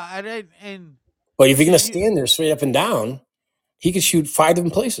 Yeah, and but if you're going to stand there straight up and down, he could shoot 5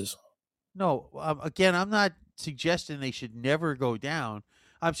 different places. No, again, I'm not suggesting they should never go down.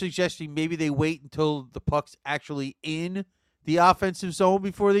 I'm suggesting maybe they wait until the puck's actually in the offensive zone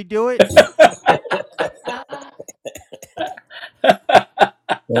before they do it.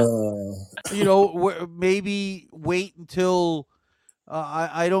 Maybe wait until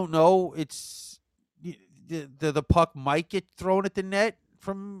I don't know. It's the puck might get thrown at the net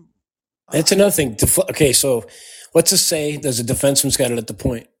from. That's another thing. Okay, so let's just say there's a defenseman's got it at the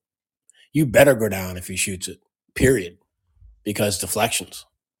point. You better go down if he shoots it. Period. Because deflections.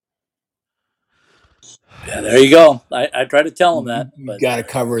 Yeah, there you go. I try to tell him that. You got to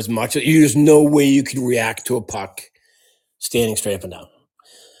cover as much. There's no way you can react to a puck standing straight up and down.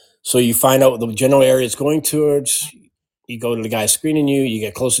 So you find out what the general area is going towards. You go to the guy screening you. You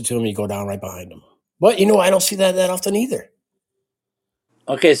get closer to him. You go down right behind him. But, I don't see that often either.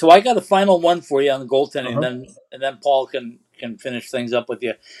 Okay, so I got a final one for you on the goaltending, Uh-huh. and then Paul can finish things up with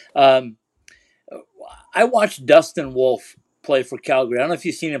you. Um, I watched Dustin Wolf play for Calgary. I don't know if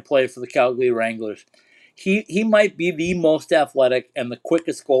you've seen him play for the Calgary Wranglers. He might be the most athletic and the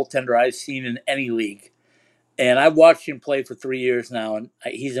quickest goaltender I've seen in any league. And I've watched him play for 3 years now, and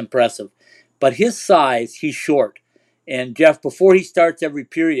he's impressive. But his size, he's short. And Jeff, before he starts every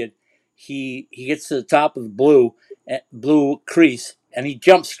period, he gets to the top of the blue crease, and he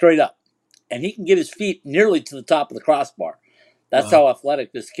jumps straight up, and he can get his feet nearly to the top of the crossbar. That's Wow. how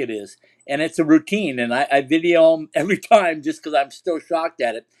athletic this kid is, and it's a routine. And I video him every time just because I'm still shocked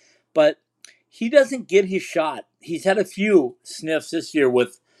at it. But he doesn't get his shot. He's had a few sniffs this year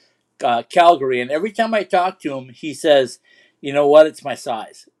with Calgary, and every time I talk to him, he says, "You know what? It's my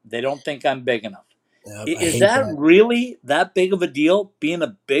size. They don't think I'm big enough." I Is hate that that. really that big of a deal, being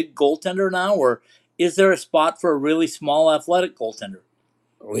a big goaltender now, or is there a spot for a really small, athletic goaltender?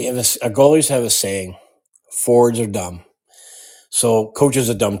 We have our goalies have a saying: forwards are dumb. So coaches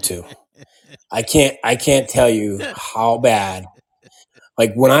are dumb too. I can't tell you how bad.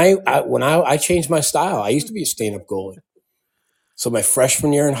 Like when I changed my style, I used to be a stand-up goalie. So my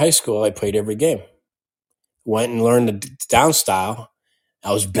freshman year in high school, I played every game. Went and learned the down style.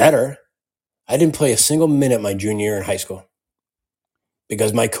 I was better. I didn't play a single minute my junior year in high school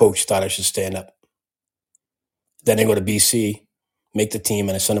because my coach thought I should stand up. Then I go to BC, make the team,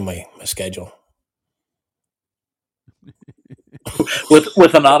 and I send him my schedule.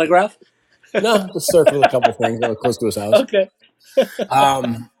 With an autograph? No, just circle a couple things that were close to his house. Okay.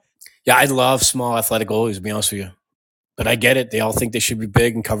 Yeah, I love small athletic goalies, to be honest with you. But I get it. They all think they should be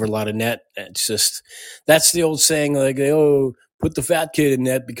big and cover a lot of net. It's just, that's the old saying, like, oh, put the fat kid in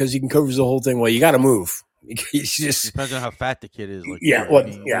net because he can cover the whole thing. Well, you got to move. It's just, Depends on how fat the kid is. Like, yeah, I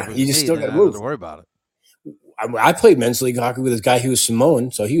mean, yeah, if it you was just me, still then got to I don't have move. to worry about it. I played men's league hockey with this guy who was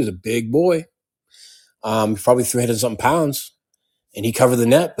Samoan, so he was a big boy, probably 300 something pounds, and he covered the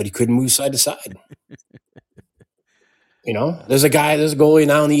net, but he couldn't move side to side. There's a goalie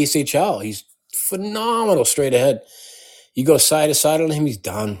now in the ECHL. He's phenomenal straight ahead. You go side to side on him, he's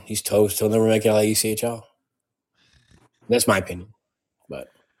done. He's toast. He'll never make it out of ECHL. That's my opinion. But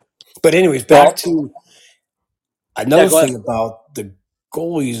anyways, back to another go ahead. thing about the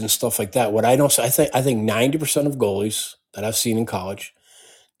goalies and stuff like that. What I don't, I think 90% of goalies that I've seen in college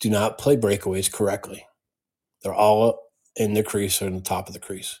do not play breakaways correctly. They're all in the crease or in the top of the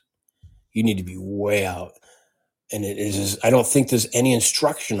crease. You need to be way out, and it is. I don't think there's any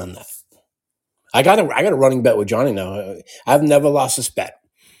instruction on that. I got a running bet with Johnny now. I've never lost this bet.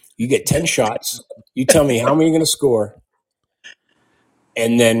 You get 10 shots. You tell me how many you're going to score,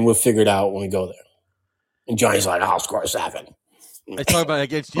 and then we'll figure it out when we go there. And Johnny's like, I'll score 7. I talk about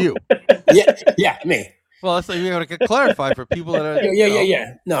against you. Yeah, me. Well, that's like you got to clarify for people that are.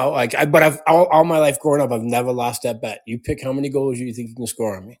 Yeah. No, like, but I've all my life growing up, I've never lost that bet. You pick how many goals you think you can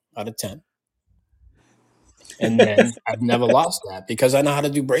score on me out of 10, and then I've never lost that because I know how to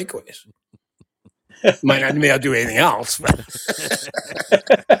do breakaways. Might not be able to do anything else.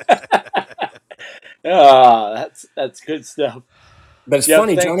 That's good stuff. But it's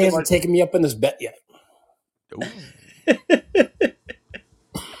funny, Johnny hasn't taken me up on this bet yet.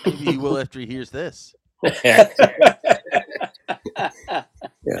 Maybe he will after he hears this. Yeah.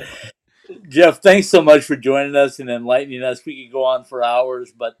 Jeff, thanks so much for joining us and enlightening us. We could go on for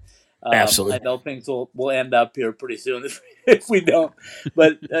hours, but Absolutely. I know things will end up here pretty soon if we don't.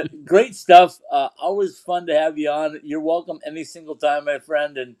 But great stuff. Always fun to have you on. You're welcome any single time, my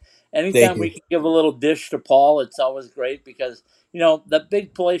friend. And anytime we can give a little dish to Paul, it's always great because, that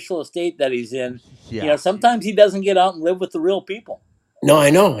big palatial estate that he's in, sometimes he doesn't get out and live with the real people. No, I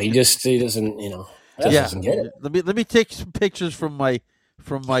know. He doesn't, doesn't get it. Let me take some pictures from my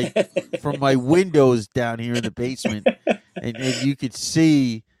windows down here in the basement, and you could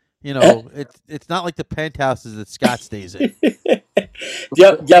see, it's not like the penthouses that Scott stays in.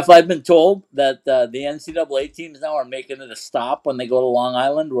 Jeff, I've been told that the NCAA teams now are making it a stop when they go to Long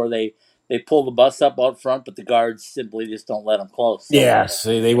Island, where they pull the bus up out front, but the guards simply just don't let them close. So,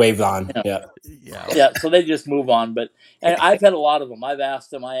 so they waved on. Yeah. So they just move on. And I've had a lot of them. I've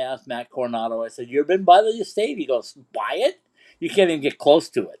asked them. I asked Matt Coronado. I said, "You ever been by the estate?" He goes, "Buy it? You can't even get close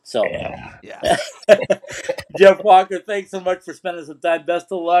to it." So, yeah. Jeff Walker, thanks so much for spending some time.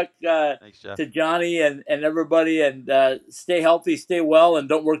 Best of luck thanks, to Johnny and everybody. And stay healthy, stay well, and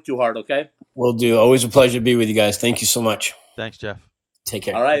don't work too hard, okay? Will do. Always a pleasure to be with you guys. Thank you so much. Thanks, Jeff. Take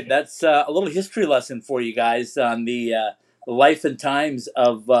care. All right. That's a little history lesson for you guys on the life and times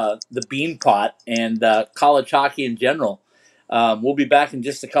of the Beanpot and college hockey in general. We'll be back in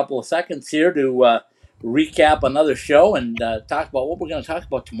just a couple of seconds here to recap another show and talk about what we're going to talk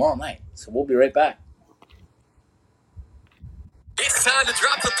about tomorrow night. So we'll be right back. It's time to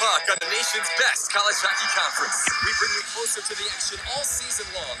drop the puck on the nation's best college hockey conference. We bring you closer to the action all season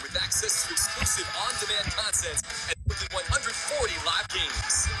long with access to exclusive on-demand content and more than 140 live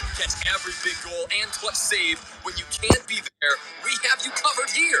games. Catch every big goal and clutch save when you can't be there. We have you covered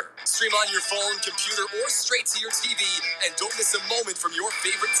here. Stream on your phone, computer, or straight to your TV, and don't miss a moment from your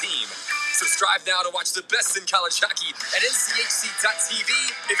favorite team. Subscribe now to watch the best in college hockey at nchc.tv.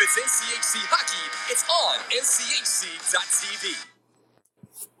 If it's NCHC hockey, it's on nchc.tv.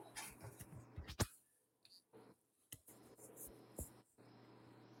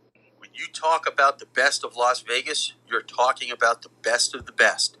 When you talk about the best of Las Vegas, you're talking about the best of the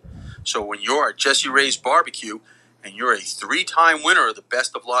best. So when you're at Jesse Ray's Barbecue and you're a 3-time winner of the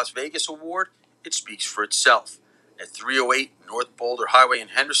Best of Las Vegas award, it speaks for itself. At 308 North Boulder Highway in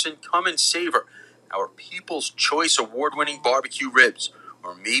Henderson, come and savor our People's Choice Award-winning barbecue ribs,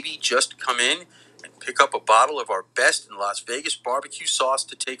 or maybe just come in and pick up a bottle of our best in Las Vegas barbecue sauce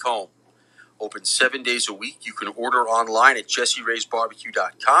to take home. Open 7 days a week. You can order online at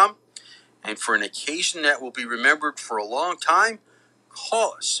jesseraysbarbecue.com. And for an occasion that will be remembered for a long time,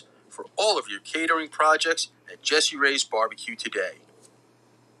 call us for all of your catering projects at Jesse Ray's Barbecue today.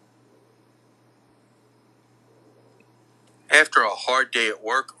 After a hard day at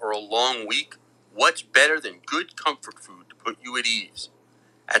work or a long week, what's better than good comfort food to put you at ease?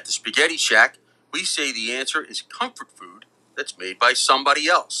 At the Spaghetti Shack, we say the answer is comfort food that's made by somebody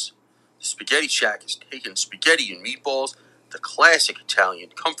else. The Spaghetti Shack has taken spaghetti and meatballs, the classic Italian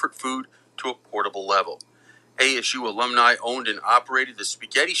comfort food, to a portable level. ASU alumni owned and operated, the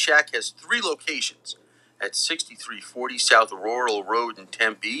Spaghetti Shack has 3 locations at 6340 South Rural Road in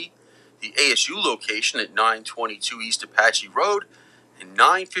Tempe, the ASU location at 922 East Apache Road, and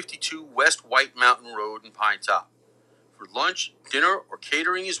 952 West White Mountain Road in Pine Top. For lunch, dinner, or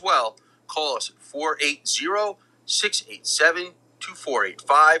catering as well, call us at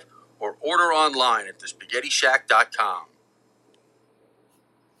 480-687-2485 or order online at thespaghettishack.com.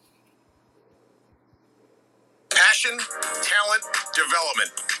 Passion, talent,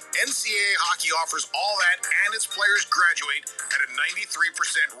 development. NCAA hockey offers all that, and its players graduate at a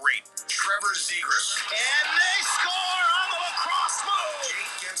 93% rate. Trevor Zegras. And they score on the lacrosse move.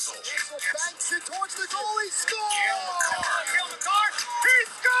 Jake Gensel. Banks it towards the goalie. Score. Cale Makar. He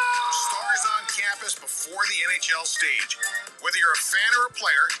scores. Stars on campus before the NHL stage. Whether you're a fan or a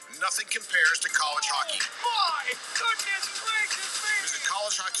player, nothing compares to college hockey. My goodness gracious me. Visit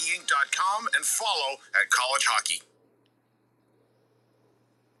collegehockeyinc.com and follow at College Hockey.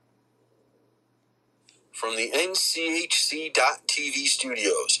 From the NCHC.TV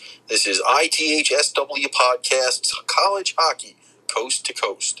studios, this is ITHSW Podcast's College Hockey Coast to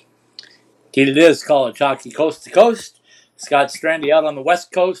Coast. It is College Hockey Coast to Coast. Scott Strandy out on the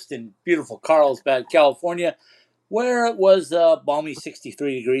West Coast in beautiful Carlsbad, California, where it was balmy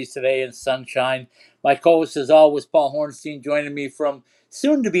 63 degrees today and sunshine. My co-host, as always, Paul Hornstein, joining me from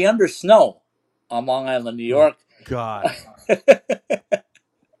soon to be under snow on Long Island, New York. Oh, God.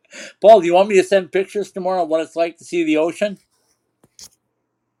 Paul, do you want me to send pictures tomorrow of what it's like to see the ocean?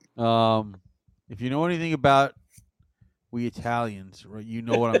 If you know anything about we Italians, you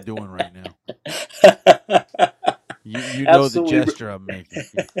know what I'm doing right now. You know the gesture I'm making.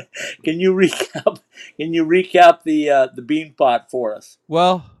 Can you recap the bean pot for us?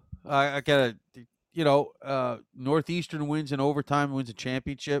 Well, I gotta, Northeastern wins in overtime, wins a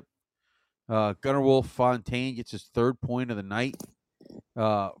championship. Gunnar Wolf Fontaine gets his 3rd point of the night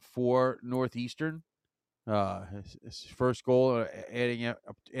for Northeastern. His first goal, adding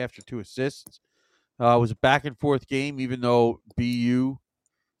after 2 assists. It was a back and forth game, even though BU,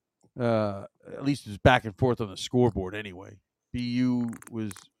 at least it was back and forth on the scoreboard anyway. BU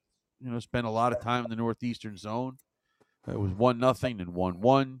was, spent a lot of time in the Northeastern zone. It was 1-0, then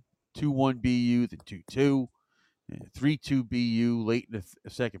 1-1, 2-1 BU, then 2-2, 3-2 BU late in the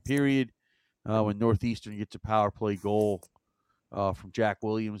second period when Northeastern gets a power play goal from Jack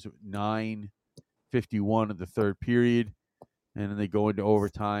Williams at 9:51 of the 3rd period. And then they go into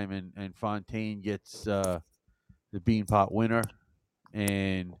overtime, and Fontaine gets the Beanpot winner.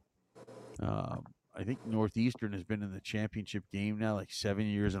 And I think Northeastern has been in the championship game now like 7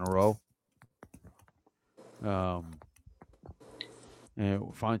 years in a row.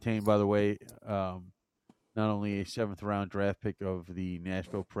 And Fontaine, by the way, not only a 7th-round draft pick of the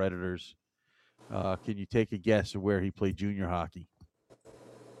Nashville Predators. Can you take a guess of where he played junior hockey?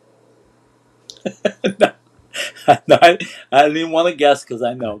 No, I didn't even want to guess because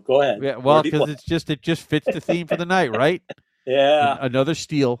I know. Go ahead. Yeah, well, because it just fits the theme for the night, right? Yeah. Another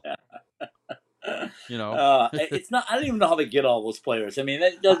steal. It's not. I don't even know how they get all those players. I mean,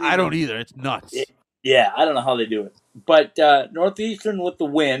 it doesn't. I don't either. It's nuts. Yeah, I don't know how they do it. But Northeastern with the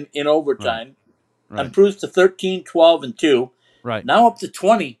win in overtime improves to 13, 12, and 2. Right. Now up to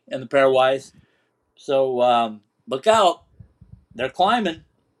 20 in the pairwise. So look out. They're climbing.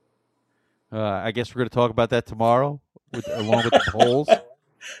 I guess we're going to talk about that tomorrow, along with the polls.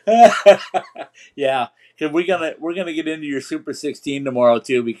 Yeah, because we're gonna get into your Super 16 tomorrow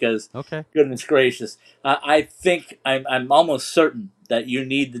too. Because goodness gracious, I think I'm almost certain that you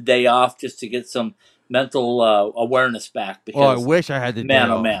need the day off just to get some mental awareness back. Because I wish I had the day off.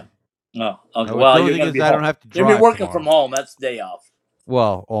 Oh man. Oh, okay. Well, you're going to be. I don't have to drive. You'll be working tomorrow. from home. That's the day off.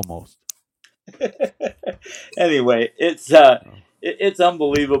 Well, almost. Anyway, it's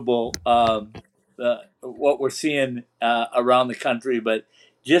unbelievable what we're seeing around the country, but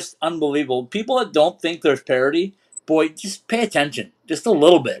just unbelievable. People that don't think there's parity, boy, just pay attention just a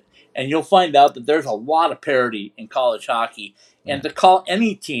little bit, and you'll find out that there's a lot of parity in college hockey. And to call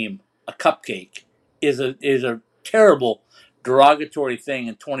any team a cupcake is a terrible derogatory thing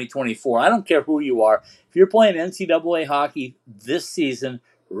in 2024. I don't care who you are. If you're playing NCAA hockey this season,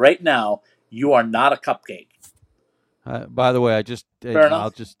 right now, you are not a cupcake. By the way, I'll just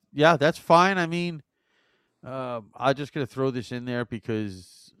that's fine. I mean, I'm just going to throw this in there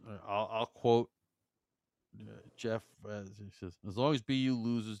because I'll quote Jeff. He says, "As long as BU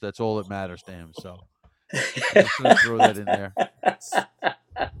loses, that's all that matters to him." So I'm just going to throw that in there. Nice.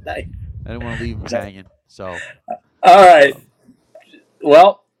 I didn't want to leave him hanging. So, all right.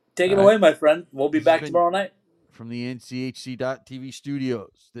 Well, take it away, my friend. We'll be back tomorrow night. From the NCHC.TV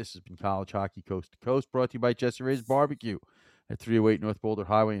studios, this has been College Hockey Coast to Coast, brought to you by Jesse Ray's Barbecue at 308 North Boulder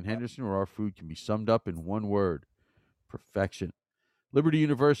Highway in Henderson, where our food can be summed up in one word: perfection. Liberty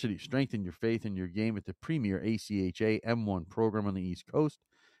University, strengthen your faith in your game at the premier ACHA M1 program on the East Coast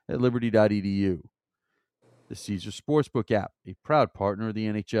at liberty.edu. The Caesars Sportsbook app, a proud partner of the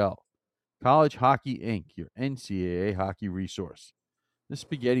NHL. College Hockey Inc., your NCAA hockey resource. The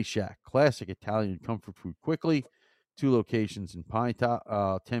Spaghetti Shack, classic Italian comfort food quickly. 2 locations in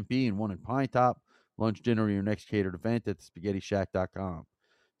Tempe and 1 in Pine Top. Lunch, dinner, or your next catered event at thespaghettishack.com.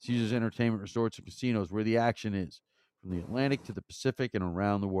 Caesars Entertainment Resorts and Casinos, where the action is, from the Atlantic to the Pacific and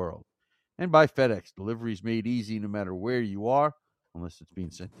around the world. And by FedEx, deliveries made easy no matter where you are, unless it's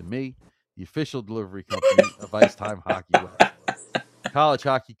being sent to me, the official delivery company of Ice Time Hockey West. College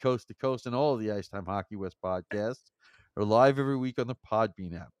Hockey Coast to Coast and all of the Ice Time Hockey West podcasts are live every week on the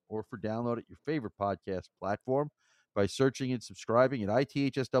Podbean app, or for download at your favorite podcast platform by searching and subscribing at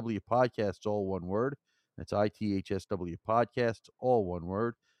ITHSW Podcasts, all one word. That's ITHSW Podcasts, all one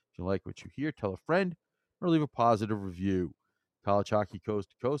word. If you like what you hear, tell a friend or leave a positive review. College Hockey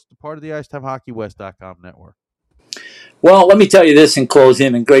Coast to Coast, a part of the IcetimeHockeyWest.com network. Well, let me tell you this in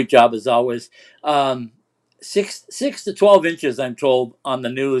closing, and great job as always. 6 to 12 inches, I'm told, on the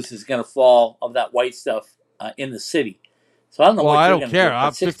news is going to fall of that white stuff in the city. So I don't know. Well, I don't care.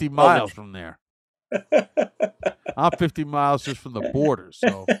 I'm 50 miles from there. I'm 50 miles just from the border,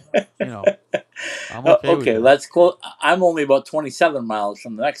 so I'm okay. Okay, that's close. I'm only about 27 miles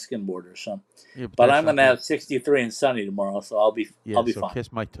from the Mexican border, so. Yeah, but I'm going to have 63 and sunny tomorrow, so I'll be fine.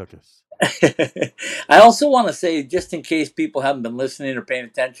 Kiss my tuchus. I also want to say, just in case people haven't been listening or paying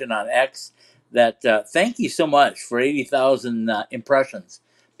attention on X, that thank you so much for 80,000 impressions,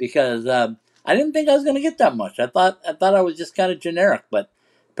 because I didn't think I was going to get that much. I thought I was just kind of generic, but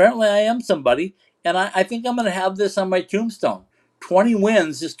apparently I am somebody, and I think I'm going to have this on my tombstone. 20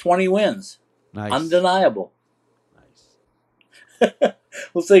 wins is 20 wins. Nice. Undeniable. Nice.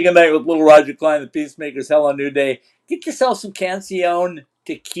 We'll say goodnight with little Roger Klein, the Peacemakers. Hello, New Day. Get yourself some Cancion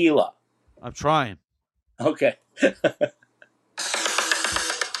tequila. I'm trying. Okay.